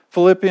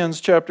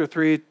 Philippians chapter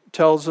 3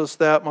 tells us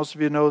that. Most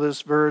of you know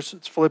this verse.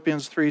 It's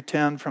Philippians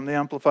 3:10 from the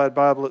Amplified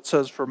Bible. It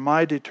says, "For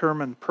my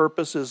determined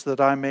purpose is that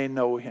I may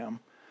know him,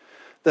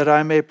 that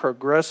I may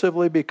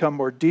progressively become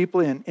more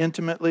deeply and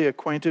intimately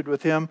acquainted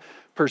with him,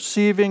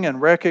 perceiving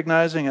and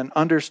recognizing and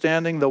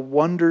understanding the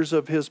wonders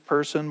of his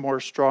person more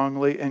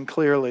strongly and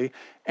clearly,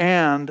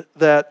 and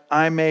that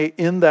I may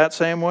in that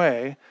same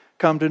way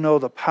come to know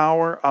the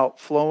power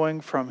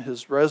outflowing from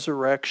his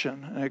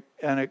resurrection."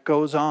 And it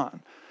goes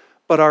on.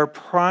 But our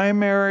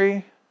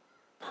primary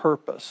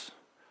purpose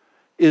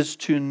is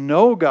to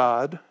know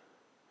God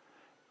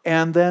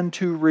and then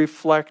to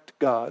reflect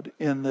God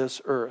in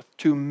this earth,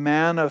 to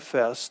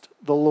manifest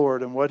the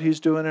Lord and what he's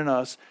doing in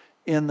us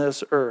in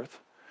this earth.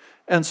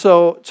 And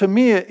so to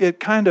me, it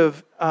kind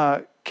of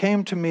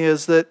came to me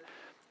as that,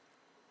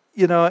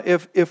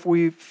 if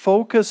we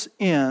focus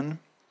in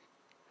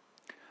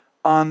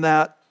on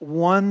that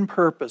one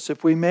purpose,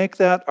 if we make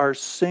that our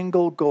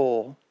single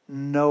goal,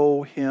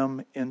 know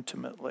him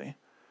intimately,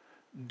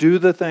 do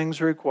the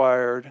things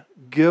required,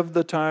 give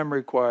the time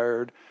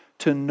required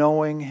to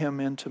knowing him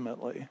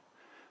intimately,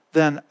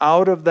 then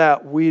out of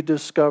that we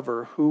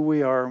discover who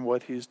we are and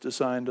what he's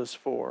designed us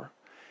for.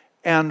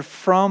 And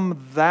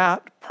from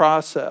that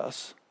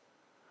process,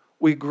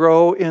 we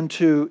grow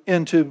into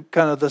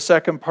kind of the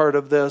second part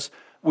of this.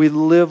 We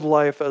live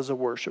life as a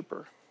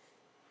worshiper.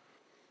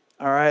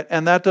 All right?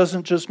 And that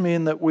doesn't just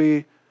mean that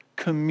we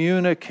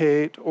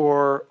communicate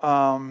or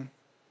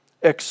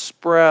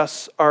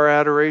express our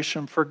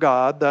adoration for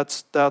God.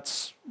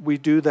 We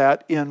do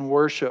that in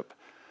worship.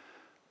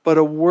 But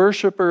a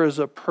worshiper is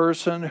a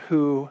person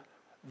who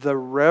the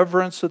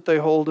reverence that they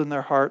hold in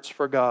their hearts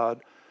for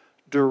God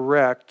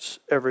directs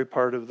every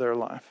part of their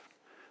life.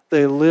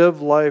 They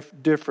live life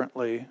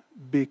differently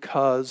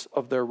because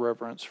of their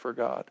reverence for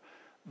God.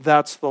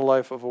 That's the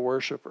life of a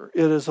worshiper.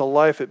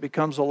 It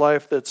becomes a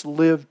life that's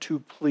lived to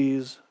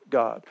please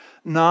God.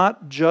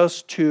 Not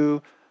just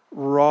to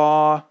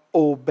raw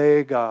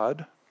obey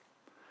God,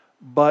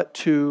 but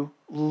to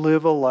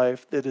live a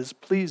life that is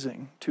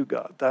pleasing to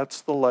God.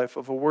 That's the life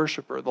of a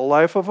worshiper. The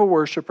life of a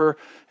worshiper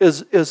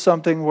is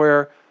something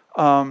where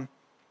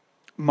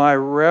my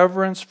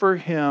reverence for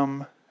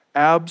him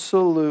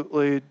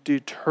absolutely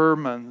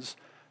determines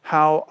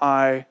how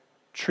I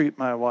treat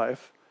my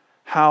wife,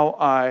 how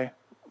I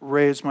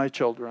raise my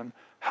children,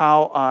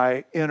 how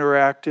I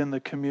interact in the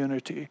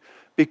community,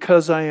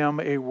 because I am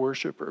a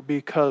worshiper,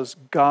 because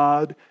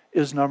God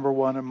is number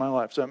one in my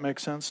life. Does that make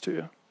sense to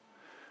you?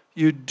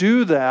 You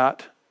do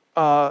that,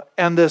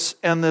 and this,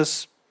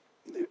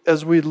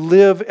 as we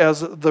live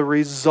as the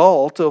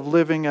result of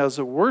living as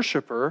a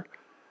worshiper,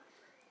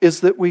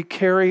 is that we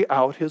carry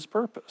out his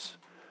purpose,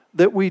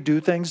 that we do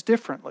things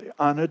differently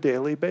on a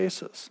daily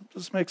basis.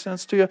 Does this make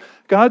sense to you?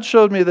 God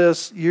showed me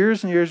this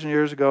years and years and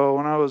years ago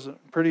when I was a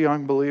pretty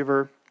young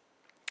believer.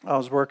 I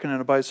was working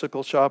in a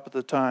bicycle shop at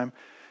the time,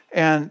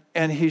 and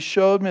he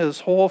showed me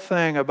this whole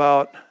thing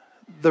about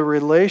the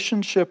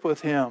relationship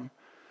with him,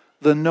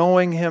 the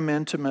knowing him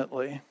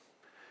intimately.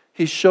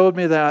 He showed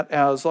me that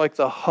as like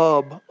the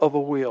hub of a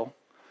wheel.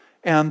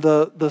 And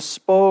the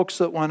spokes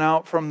that went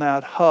out from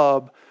that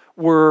hub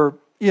were,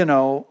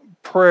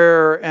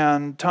 prayer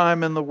and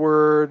time in the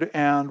Word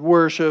and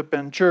worship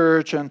and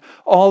church and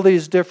all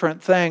these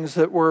different things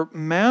that were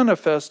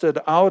manifested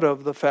out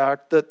of the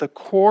fact that the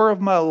core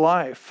of my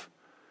life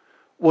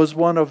was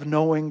one of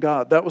knowing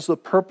God. That was the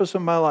purpose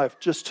of my life,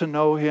 just to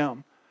know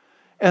him.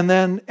 And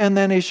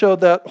then he showed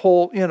that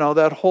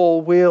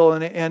whole wheel,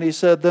 and he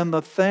said, then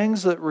the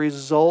things that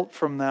result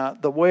from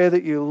that, the way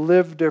that you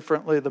live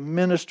differently, the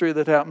ministry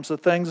that happens, the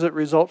things that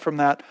result from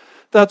that,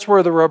 that's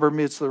where the rubber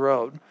meets the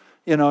road.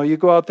 You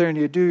go out there and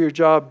you do your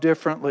job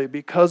differently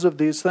because of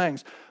these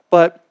things.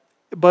 But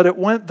it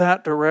went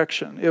that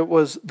direction.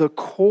 The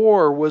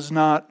core was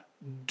not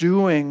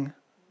doing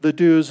the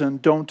do's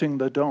and don'ting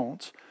the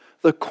don'ts.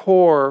 The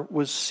core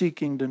was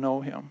seeking to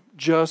know him,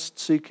 just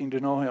seeking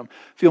to know him.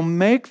 If you'll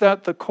make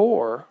that the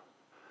core,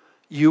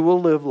 you will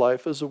live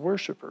life as a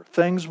worshiper.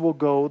 Things will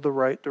go the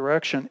right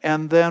direction.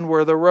 And then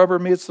where the rubber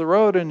meets the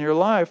road in your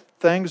life,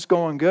 things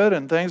going good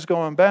and things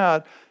going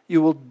bad,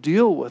 you will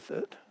deal with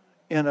it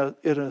in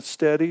a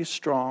steady,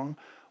 strong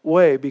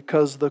way,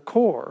 because the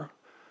core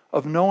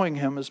of knowing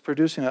him is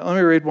producing that. Let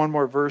me read one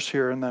more verse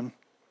here, and then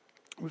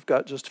we've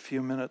got just a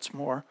few minutes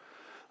more.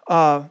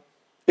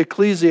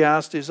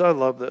 Ecclesiastes, I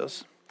love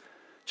this.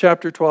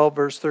 Chapter 12,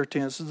 verse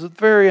 13. This is at the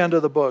very end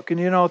of the book.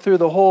 And through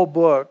the whole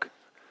book,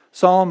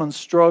 Solomon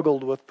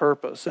struggled with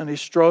purpose, and he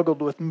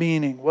struggled with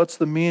meaning. What's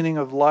the meaning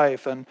of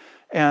life?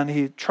 And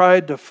he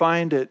tried to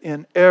find it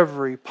in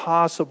every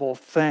possible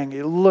thing.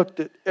 He looked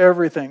at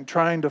everything,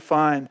 trying to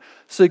find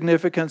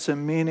significance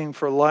and meaning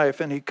for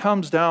life. And he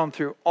comes down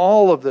through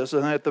all of this,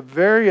 and at the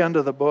very end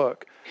of the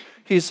book,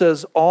 He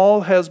says,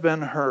 all has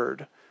been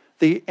heard.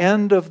 The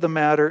end of the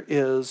matter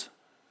is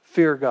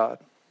fear God.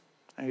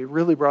 And he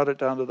really brought it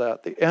down to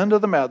that. The end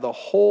of the matter, the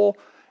whole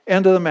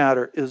end of the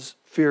matter is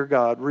fear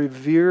God.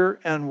 Revere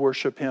and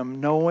worship him,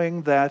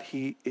 knowing that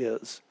he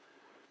is.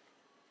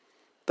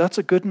 That's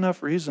a good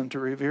enough reason to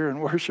revere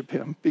and worship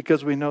him,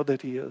 because we know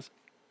that he is.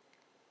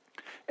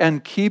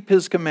 And keep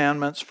his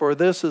commandments, for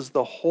this is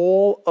the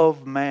whole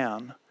of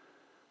man,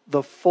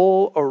 the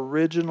full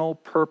original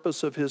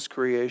purpose of his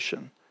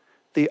creation,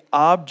 the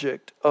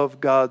object of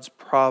God's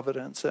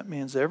providence. That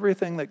means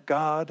everything that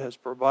God has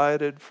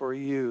provided for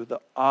you,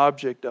 the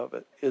object of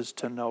it is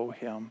to know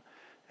him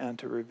and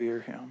to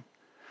revere him.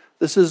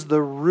 This is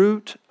the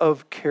root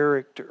of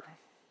character.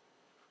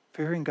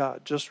 Fearing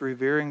God, just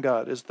revering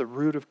God, is the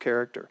root of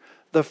character.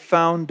 The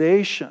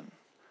foundation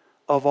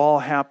of all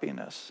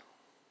happiness.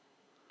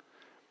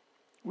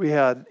 We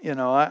had,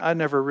 I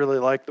never really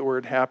liked the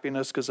word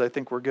happiness because I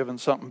think we're given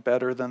something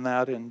better than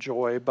that in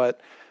joy.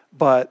 But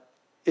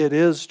it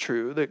is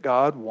true that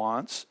God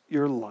wants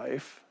your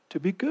life to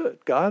be good.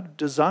 God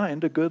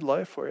designed a good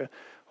life for you.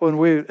 When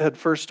we had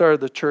first started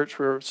the church,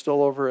 we were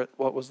still over at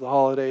what was the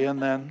Holiday Inn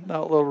then,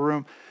 that little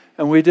room.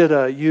 And we did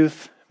a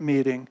youth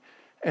meeting.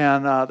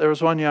 And there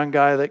was one young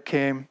guy that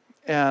came,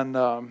 and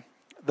the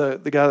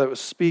guy that was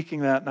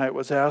speaking that night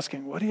was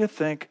asking, what do you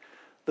think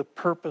the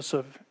purpose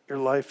of your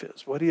life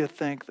is? What do you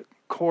think the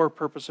core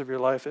purpose of your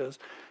life is?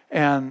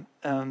 And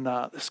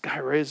this guy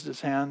raised his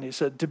hand, and he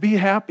said, to be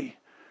happy.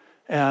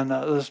 And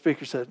the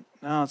speaker said,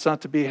 no, it's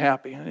not to be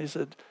happy. And he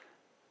said,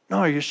 no,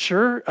 are you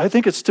sure? I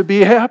think it's to be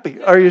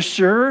happy. Are you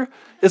sure?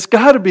 It's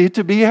got to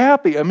be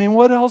happy. I mean,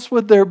 what else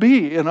would there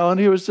be? And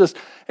he was just,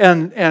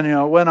 and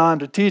went on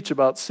to teach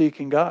about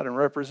seeking God and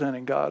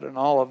representing God and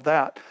all of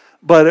that.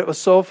 But it was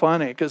so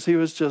funny because he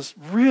was just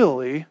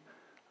really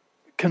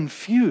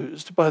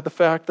confused by the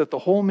fact that the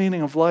whole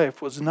meaning of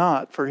life was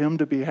not for him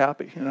to be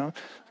happy.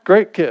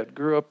 Great kid,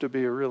 grew up to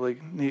be a really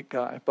neat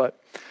guy. But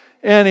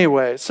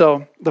anyway,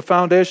 so the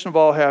foundation of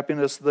all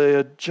happiness, the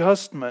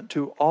adjustment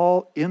to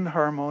all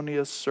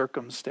inharmonious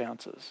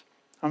circumstances.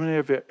 How many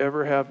of you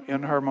ever have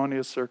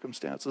inharmonious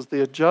circumstances?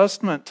 The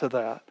adjustment to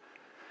that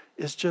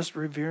is just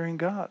revering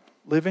God,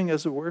 living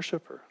as a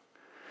worshiper.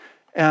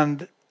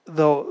 And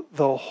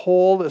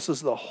this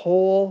is the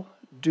whole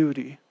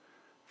duty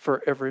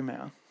for every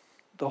man.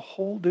 The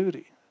whole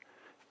duty.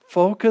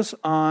 Focus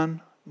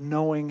on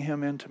knowing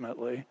him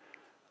intimately.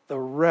 The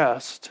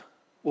rest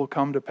will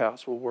come to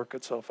pass, will work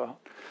itself out.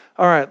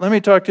 All right, let me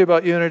talk to you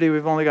about unity.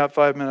 We've only got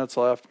 5 minutes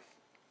left,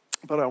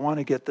 but I want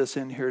to get this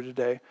in here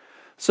today.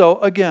 So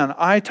again,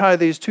 I tie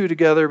these two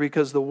together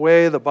because the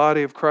way the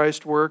body of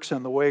Christ works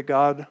and the way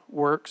God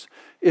works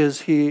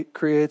is he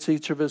creates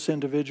each of us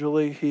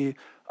individually. He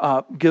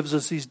gives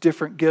us these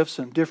different gifts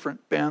and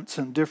different bents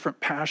and different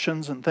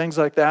passions and things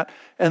like that.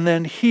 And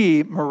then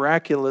he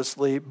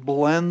miraculously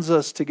blends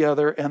us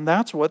together. And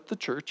that's what the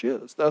church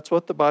is. That's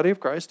what the body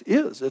of Christ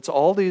is. It's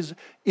all these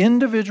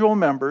individual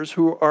members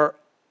who are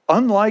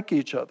unlike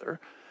each other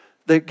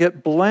that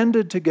get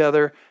blended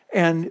together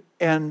and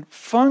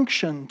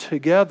function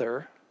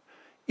together,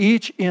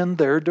 each in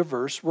their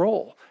diverse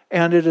role.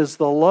 And it is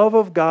the love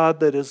of God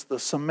that is the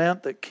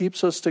cement that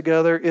keeps us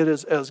together. It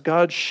is as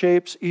God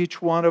shapes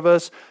each one of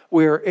us,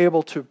 we are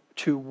able to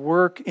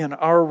work in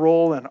our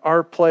role and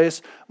our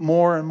place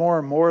more and more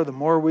and more the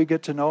more we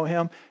get to know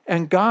him.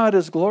 And God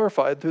is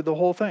glorified through the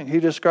whole thing.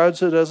 He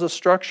describes it as a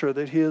structure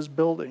that he is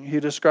building. He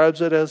describes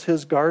it as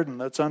his garden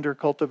that's under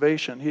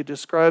cultivation. He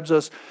describes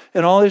us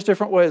in all these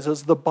different ways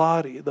as the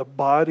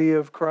body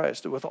of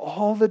Christ with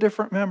all the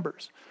different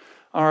members.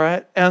 All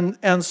right,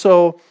 and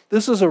so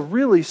this is a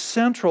really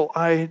central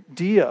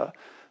idea.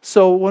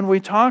 So when we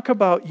talk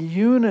about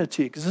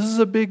unity, because this is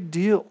a big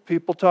deal,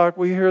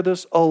 we hear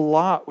this a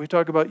lot. We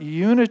talk about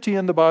unity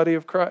in the body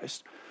of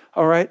Christ.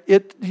 All right,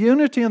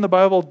 unity in the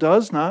Bible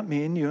does not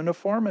mean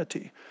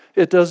uniformity.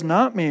 It does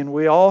not mean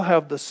we all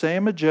have the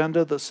same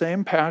agenda, the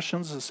same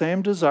passions, the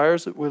same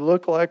desires, that we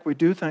look like, we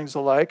do things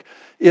alike.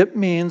 It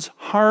means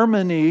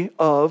harmony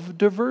of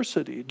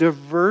diversity.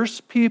 Diverse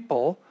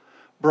people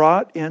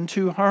brought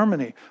into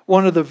harmony.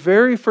 One of the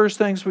very first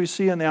things we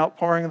see in the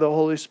outpouring of the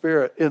Holy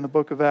Spirit in the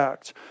book of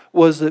Acts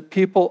was that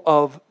people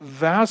of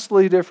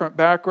vastly different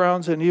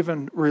backgrounds and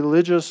even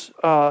religious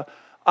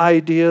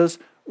ideas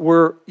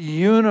were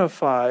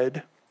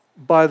unified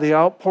by the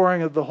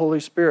outpouring of the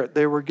Holy Spirit.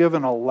 They were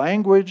given a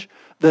language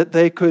that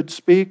they could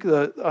speak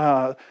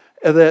that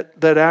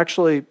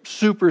actually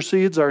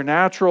supersedes our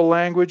natural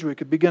language. We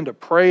could begin to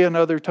pray in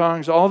other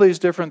tongues, all these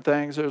different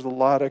things. There's a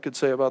lot I could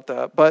say about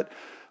that.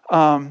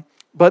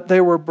 But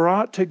they were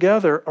brought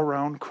together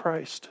around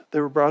Christ. They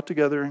were brought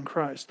together in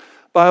Christ.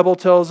 Bible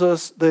tells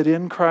us that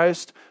in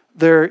Christ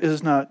there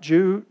is not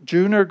Jew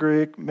nor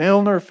Greek,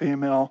 male nor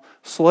female,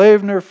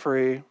 slave nor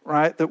free,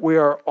 right? That we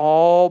are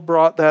all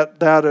brought,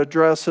 that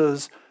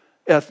addresses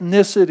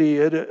ethnicity,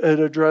 it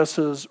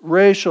addresses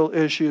racial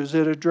issues,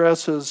 it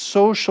addresses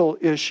social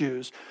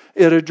issues,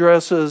 it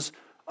addresses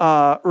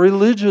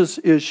religious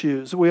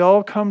issues. We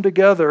all come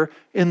together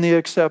in the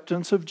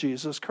acceptance of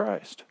Jesus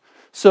Christ.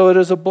 So it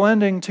is a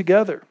blending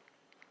together.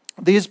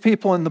 These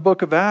people in the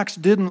book of Acts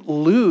didn't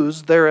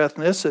lose their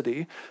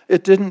ethnicity.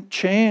 It didn't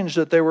change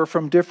that they were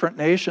from different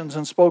nations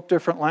and spoke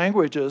different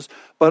languages,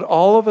 but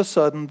all of a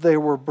sudden they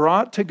were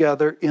brought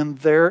together in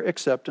their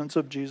acceptance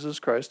of Jesus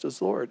Christ as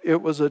Lord.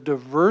 It was a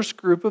diverse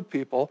group of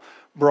people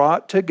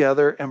brought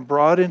together and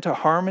brought into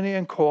harmony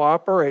and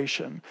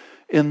cooperation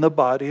in the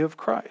body of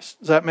Christ.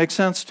 Does that make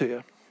sense to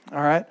you?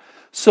 All right?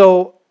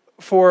 So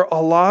for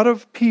a lot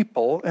of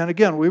people, and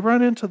again, we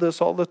run into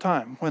this all the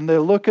time, when they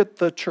look at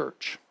the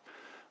church,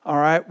 all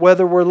right,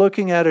 whether we're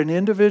looking at an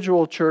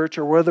individual church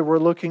or whether we're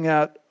looking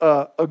at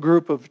a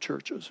group of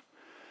churches,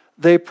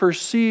 they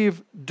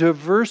perceive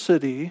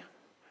diversity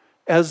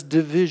as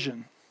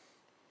division.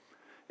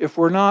 If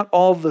we're not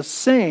all the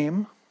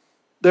same,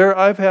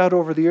 I've had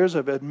over the years,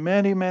 I've had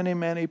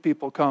many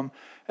people come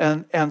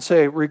and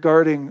say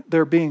regarding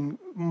there being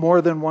more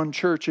than one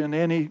church in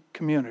any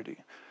community,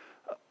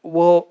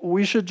 well,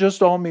 we should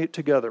just all meet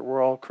together.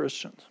 We're all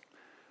Christians.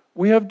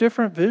 We have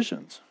different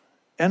visions.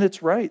 And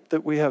it's right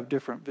that we have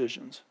different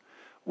visions.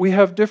 We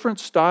have different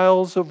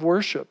styles of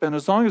worship. And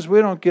as long as we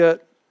don't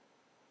put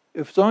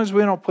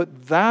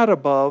that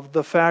above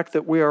the fact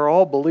that we are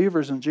all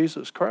believers in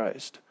Jesus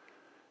Christ,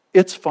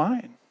 it's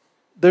fine.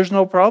 There's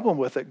no problem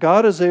with it.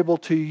 God is able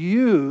to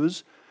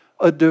use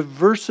a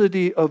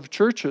diversity of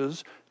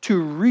churches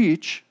to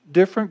reach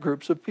different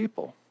groups of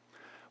people.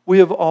 We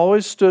have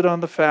always stood on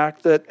the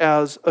fact that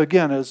as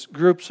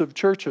groups of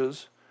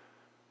churches,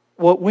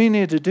 what we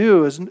need to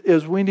do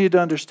is we need to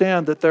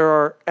understand that there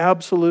are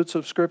absolutes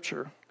of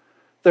Scripture.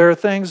 There are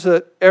things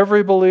that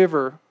every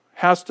believer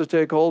has to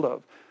take hold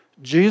of.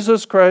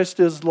 Jesus Christ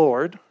is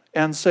Lord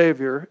and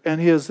Savior,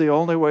 and He is the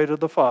only way to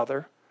the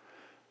Father.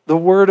 The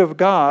Word of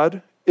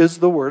God is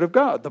the Word of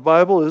God. The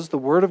Bible is the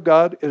Word of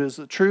God. It is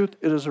the truth.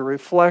 It is a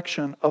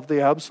reflection of the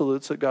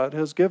absolutes that God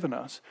has given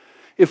us.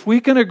 If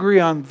we can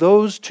agree on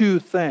those two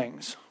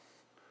things,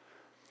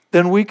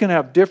 then we can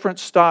have different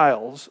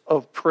styles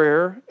of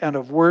prayer and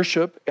of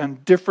worship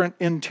and different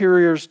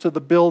interiors to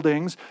the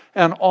buildings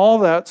and all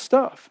that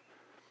stuff.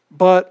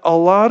 But a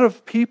lot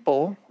of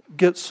people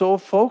get so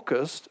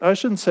focused, I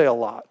shouldn't say a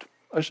lot,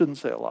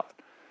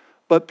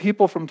 but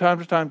people from time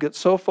to time get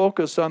so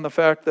focused on the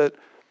fact that,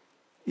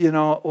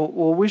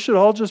 we should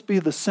all just be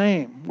the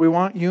same. We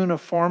want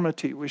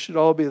uniformity. We should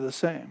all be the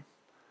same.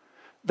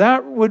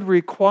 That would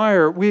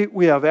require,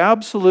 we have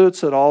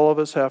absolutes that all of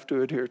us have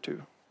to adhere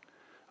to.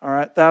 All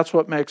right, that's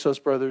what makes us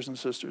brothers and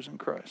sisters in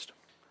Christ.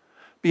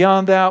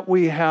 Beyond that,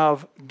 we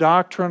have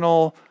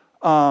doctrinal,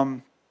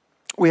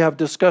 we have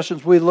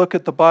discussions. We look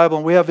at the Bible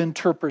and we have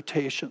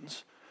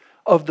interpretations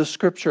of the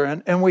Scripture.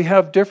 And we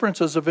have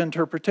differences of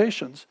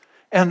interpretations.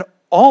 And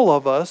all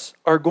of us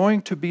are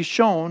going to be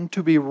shown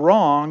to be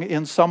wrong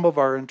in some of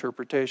our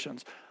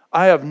interpretations.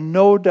 I have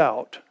no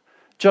doubt.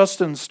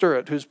 Justin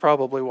Sturrett, who's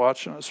probably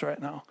watching us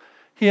right now,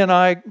 he and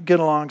I get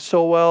along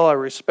so well. I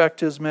respect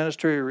his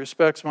ministry. He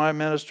respects my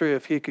ministry.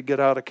 If he could get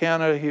out of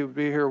Canada, he would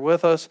be here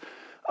with us.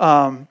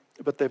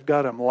 But they've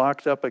got him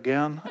locked up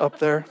again up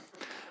there.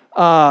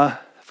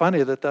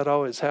 Funny that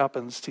always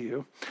happens to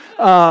you.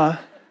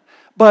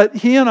 But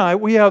he and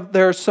I,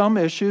 there are some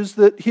issues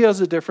that he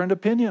has a different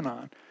opinion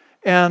on.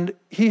 And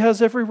he has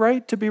every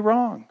right to be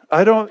wrong.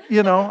 I don't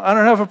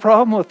have a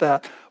problem with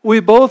that. We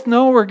both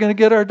know we're going to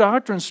get our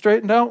doctrine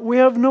straightened out. We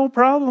have no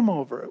problem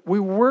over it. We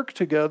work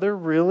together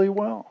really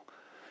well.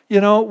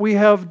 We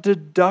have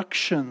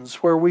deductions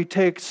where we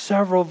take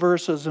several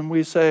verses and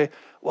we say,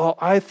 well,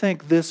 I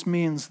think this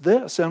means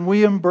this. And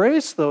we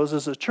embrace those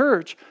as a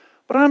church.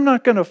 But I'm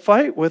not going to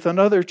fight with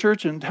another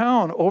church in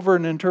town over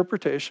an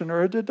interpretation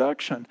or a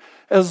deduction.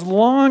 As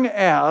long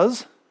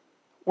as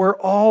we're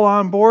all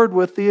on board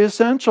with the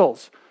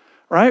essentials,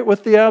 right?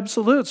 With the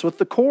absolutes, with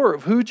the core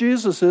of who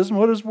Jesus is and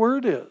what His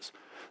Word is.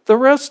 The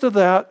rest of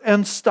that,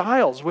 and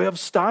styles. We have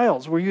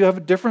styles where you have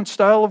a different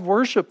style of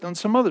worship than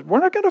some others. We're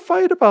not going to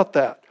fight about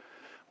that.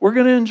 We're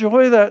going to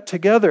enjoy that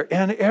together.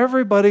 And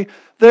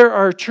there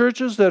are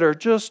churches that are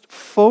just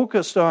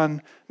focused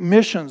on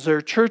missions. There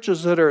are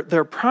churches that are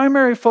their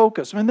primary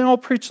focus. They all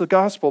preach the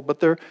gospel, but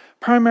their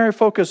primary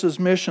focus is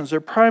missions.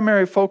 Their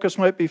primary focus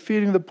might be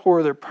feeding the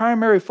poor. Their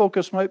primary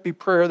focus might be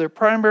prayer. Their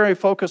primary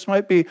focus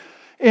might be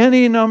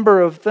any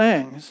number of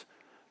things.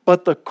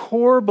 But the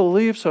core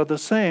beliefs are the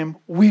same.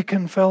 We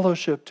can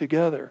fellowship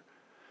together.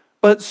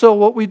 But so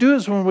what we do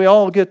is when we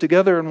all get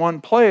together in one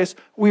place,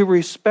 we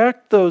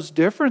respect those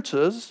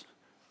differences.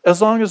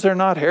 As long as they're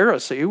not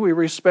heresy, we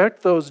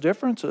respect those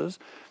differences.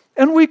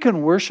 And we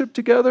can worship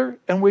together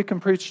and we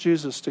can preach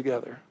Jesus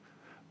together.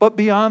 But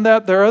beyond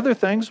that, there are other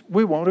things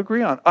we won't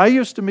agree on. I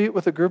used to meet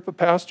with a group of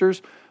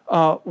pastors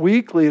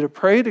weekly to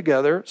pray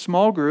together,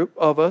 small group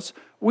of us.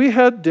 We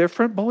had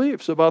different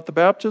beliefs about the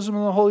baptism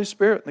of the Holy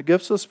Spirit and the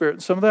gifts of the Spirit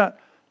and some of that.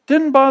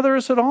 Didn't bother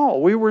us at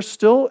all. We were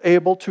still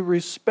able to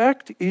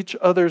respect each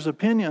other's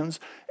opinions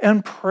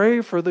and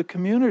pray for the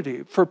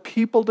community, for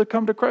people to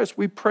come to Christ.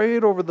 We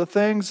prayed over the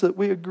things that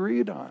we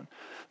agreed on.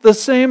 The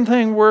same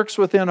thing works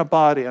within a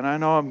body. And I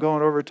know I'm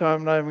going over time.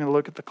 I'm not even going to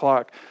look at the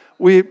clock.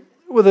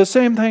 The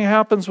same thing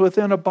happens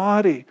within a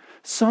body.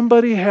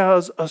 Somebody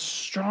has a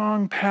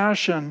strong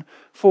passion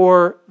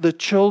for the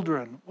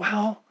children.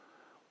 Well,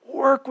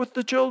 work with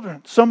the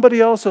children.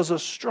 Somebody else has a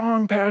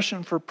strong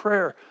passion for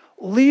prayer.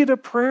 Lead a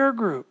prayer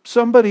group.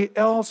 Somebody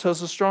else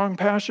has a strong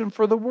passion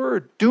for the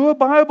Word. Do a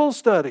Bible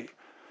study,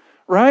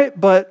 right?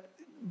 But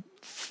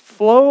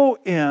flow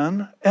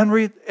in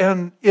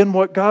and in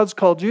what God's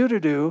called you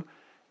to do,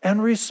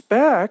 and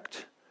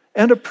respect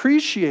and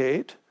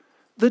appreciate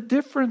the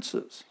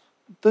differences,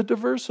 the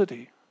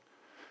diversity.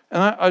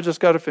 And I just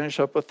got to finish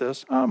up with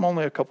this. I'm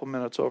only a couple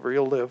minutes over.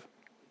 You'll live.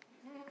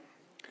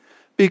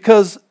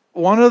 Because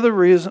one of the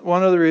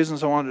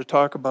reasons I wanted to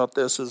talk about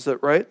this is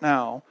that right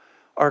now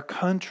our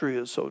country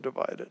is so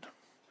divided.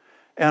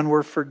 And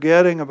we're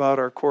forgetting about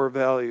our core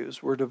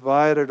values. We're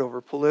divided over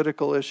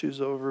political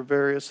issues, over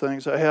various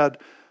things. I had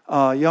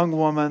a young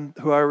woman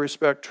who I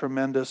respect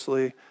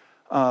tremendously,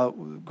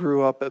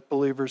 grew up at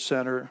Believers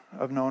Center.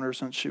 I've known her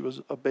since she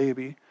was a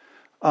baby.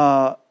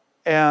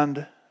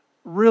 And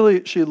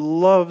really, she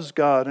loves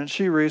God. And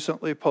she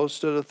recently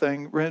posted a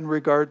thing in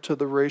regard to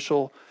the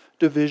racial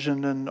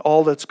division and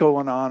all that's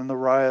going on, the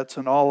riots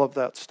and all of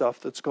that stuff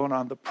that's going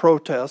on, the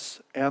protests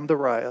and the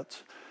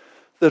riots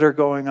that are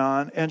going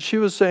on. And she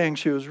was saying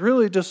she was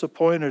really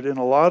disappointed in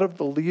a lot of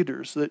the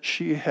leaders that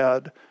she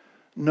had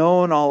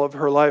known all of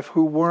her life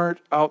who weren't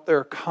out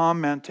there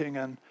commenting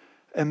and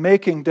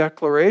making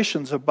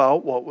declarations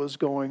about what was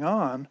going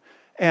on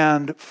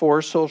and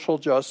for social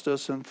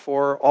justice and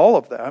for all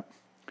of that.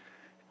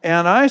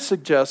 And I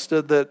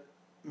suggested that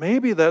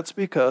maybe that's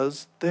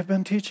because they've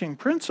been teaching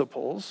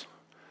principles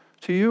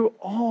to you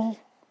all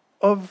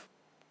of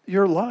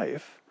your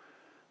life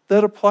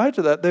that apply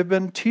to that. They've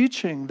been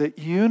teaching that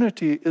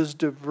unity is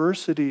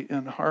diversity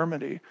in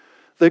harmony,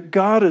 that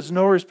God is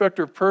no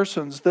respecter of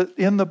persons, that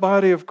in the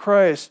body of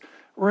Christ,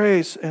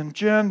 race and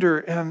gender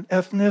and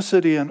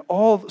ethnicity and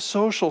all the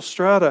social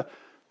strata,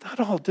 that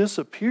all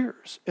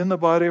disappears in the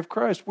body of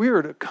Christ. We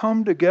are to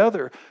come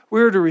together.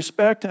 We are to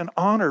respect and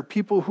honor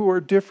people who are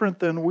different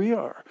than we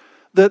are.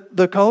 That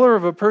the color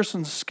of a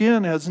person's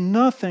skin has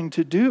nothing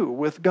to do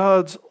with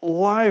God's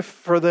life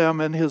for them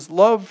and His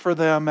love for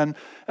them and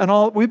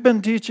all. We've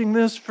been teaching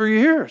this for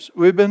years.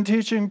 We've been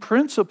teaching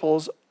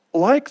principles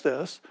like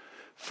this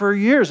for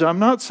years. I'm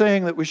not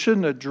saying that we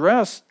shouldn't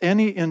address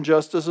any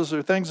injustices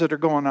or things that are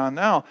going on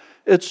now.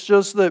 It's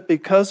just that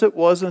because it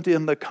wasn't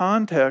in the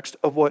context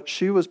of what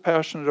she was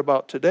passionate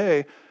about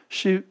today,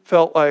 she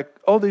felt like,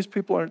 oh, these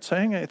people aren't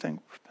saying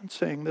anything. We've been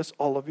saying this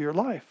all of your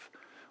life.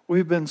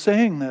 We've been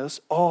saying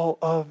this all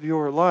of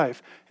your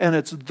life. And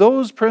it's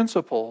those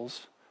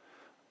principles,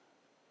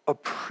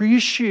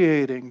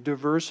 appreciating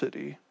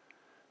diversity,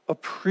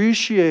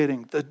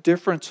 appreciating the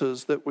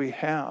differences that we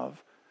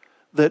have,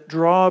 that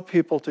draw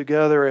people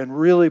together and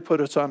really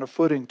put us on a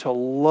footing to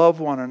love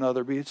one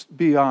another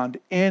beyond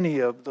any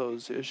of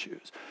those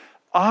issues.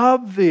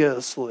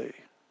 Obviously,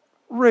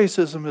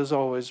 racism is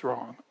always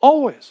wrong.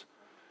 Always.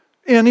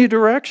 Any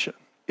direction.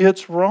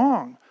 It's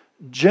wrong.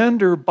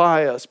 Gender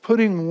bias,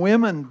 putting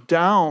women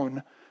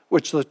down,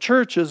 which the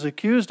church is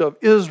accused of,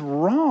 is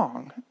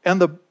wrong. And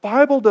the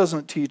Bible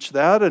doesn't teach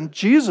that, and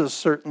Jesus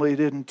certainly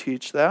didn't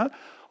teach that.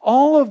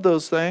 All of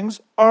those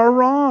things are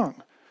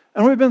wrong.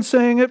 And we've been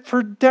saying it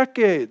for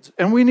decades,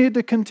 and we need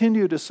to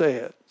continue to say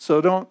it.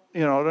 So don't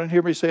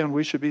hear me saying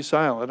we should be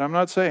silent. I'm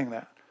not saying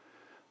that.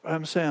 But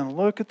I'm saying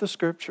look at the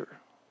Scripture.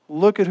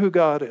 Look at who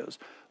God is.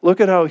 Look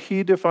at how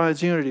He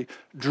defines unity.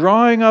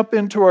 Drawing up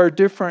into our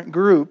different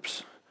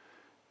groups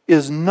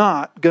is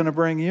not going to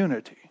bring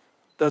unity.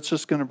 That's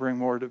just going to bring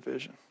more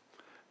division.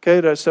 Okay,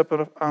 did I step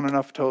on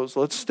enough toes?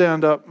 Let's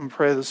stand up and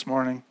pray this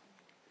morning.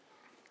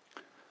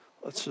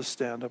 Let's just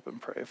stand up and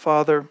pray.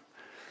 Father,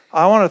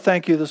 I want to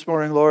thank you this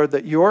morning, Lord,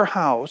 that your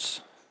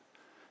house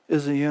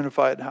is a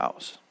unified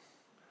house.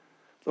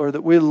 Lord,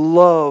 that we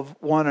love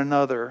one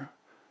another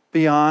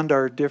beyond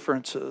our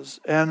differences.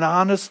 And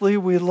honestly,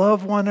 we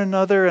love one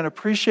another and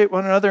appreciate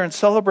one another and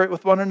celebrate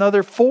with one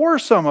another for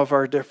some of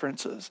our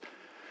differences.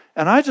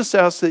 And I just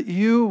ask that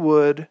you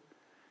would,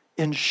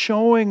 in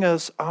showing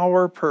us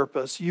our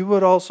purpose, you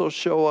would also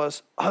show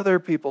us other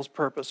people's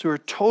purpose who are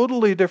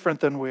totally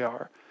different than we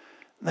are.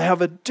 They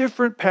have a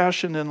different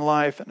passion in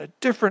life and a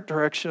different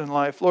direction in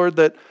life. Lord,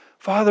 that,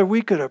 Father,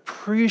 we could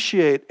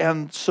appreciate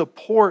and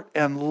support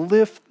and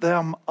lift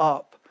them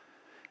up.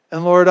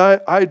 And Lord,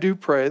 I do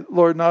pray,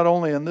 Lord, not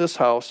only in this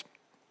house,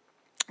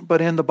 but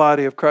in the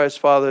body of Christ,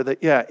 Father,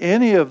 that,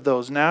 any of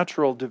those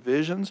natural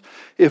divisions,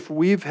 if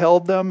we've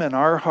held them in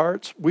our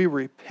hearts, we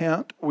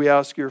repent, we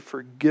ask your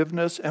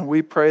forgiveness, and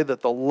we pray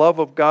that the love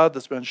of God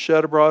that's been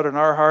shed abroad in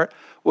our heart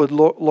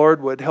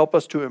would help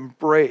us to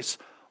embrace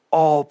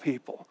all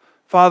people.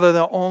 Father,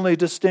 the only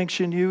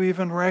distinction you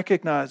even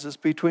recognize is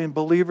between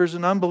believers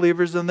and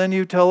unbelievers, and then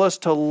you tell us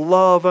to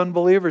love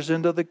unbelievers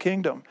into the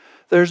kingdom.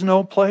 There's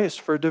no place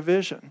for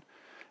division.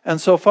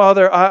 And so,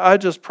 Father, I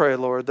just pray,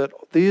 Lord, that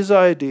these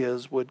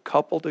ideas would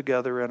couple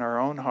together in our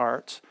own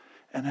hearts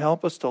and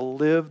help us to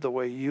live the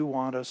way you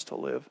want us to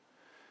live.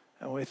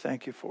 And we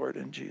thank you for it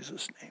in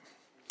Jesus' name.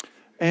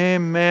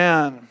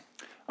 Amen.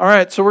 All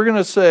right, so we're going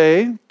to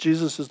say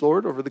Jesus is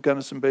Lord over the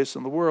Gunnison Basin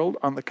of the world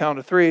on the count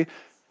of 3.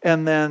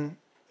 And then,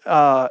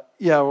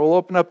 we'll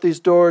open up these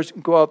doors. You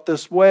can go out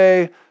this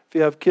way. If you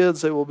have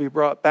kids, they will be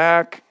brought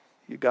back.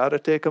 You got to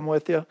take them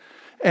with you.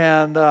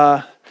 And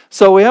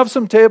so we have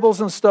some tables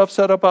and stuff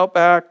set up out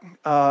back.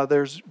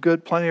 There's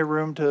plenty of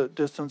room to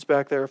distance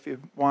back there if you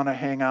want to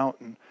hang out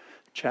and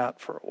chat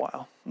for a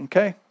while.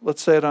 Okay,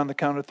 let's say it on the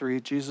count of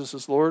 3. Jesus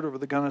is Lord over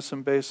the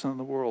Gunnison Basin of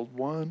the world.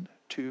 1,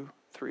 2,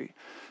 3.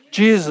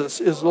 Jesus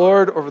is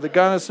Lord over the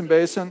Gunnison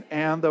Basin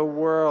and the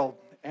world.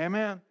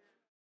 Amen.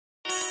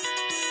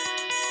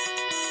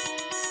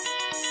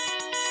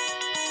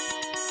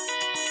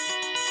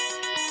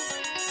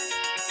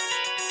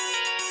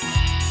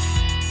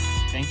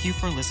 Thank you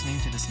for listening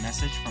to this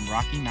message from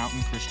Rocky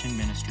Mountain Christian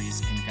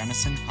Ministries in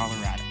Gunnison,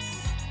 Colorado.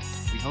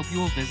 We hope you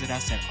will visit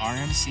us at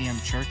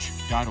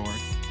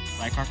rmcmchurch.org,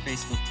 like our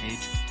Facebook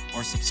page,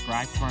 or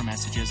subscribe to our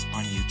messages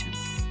on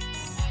YouTube.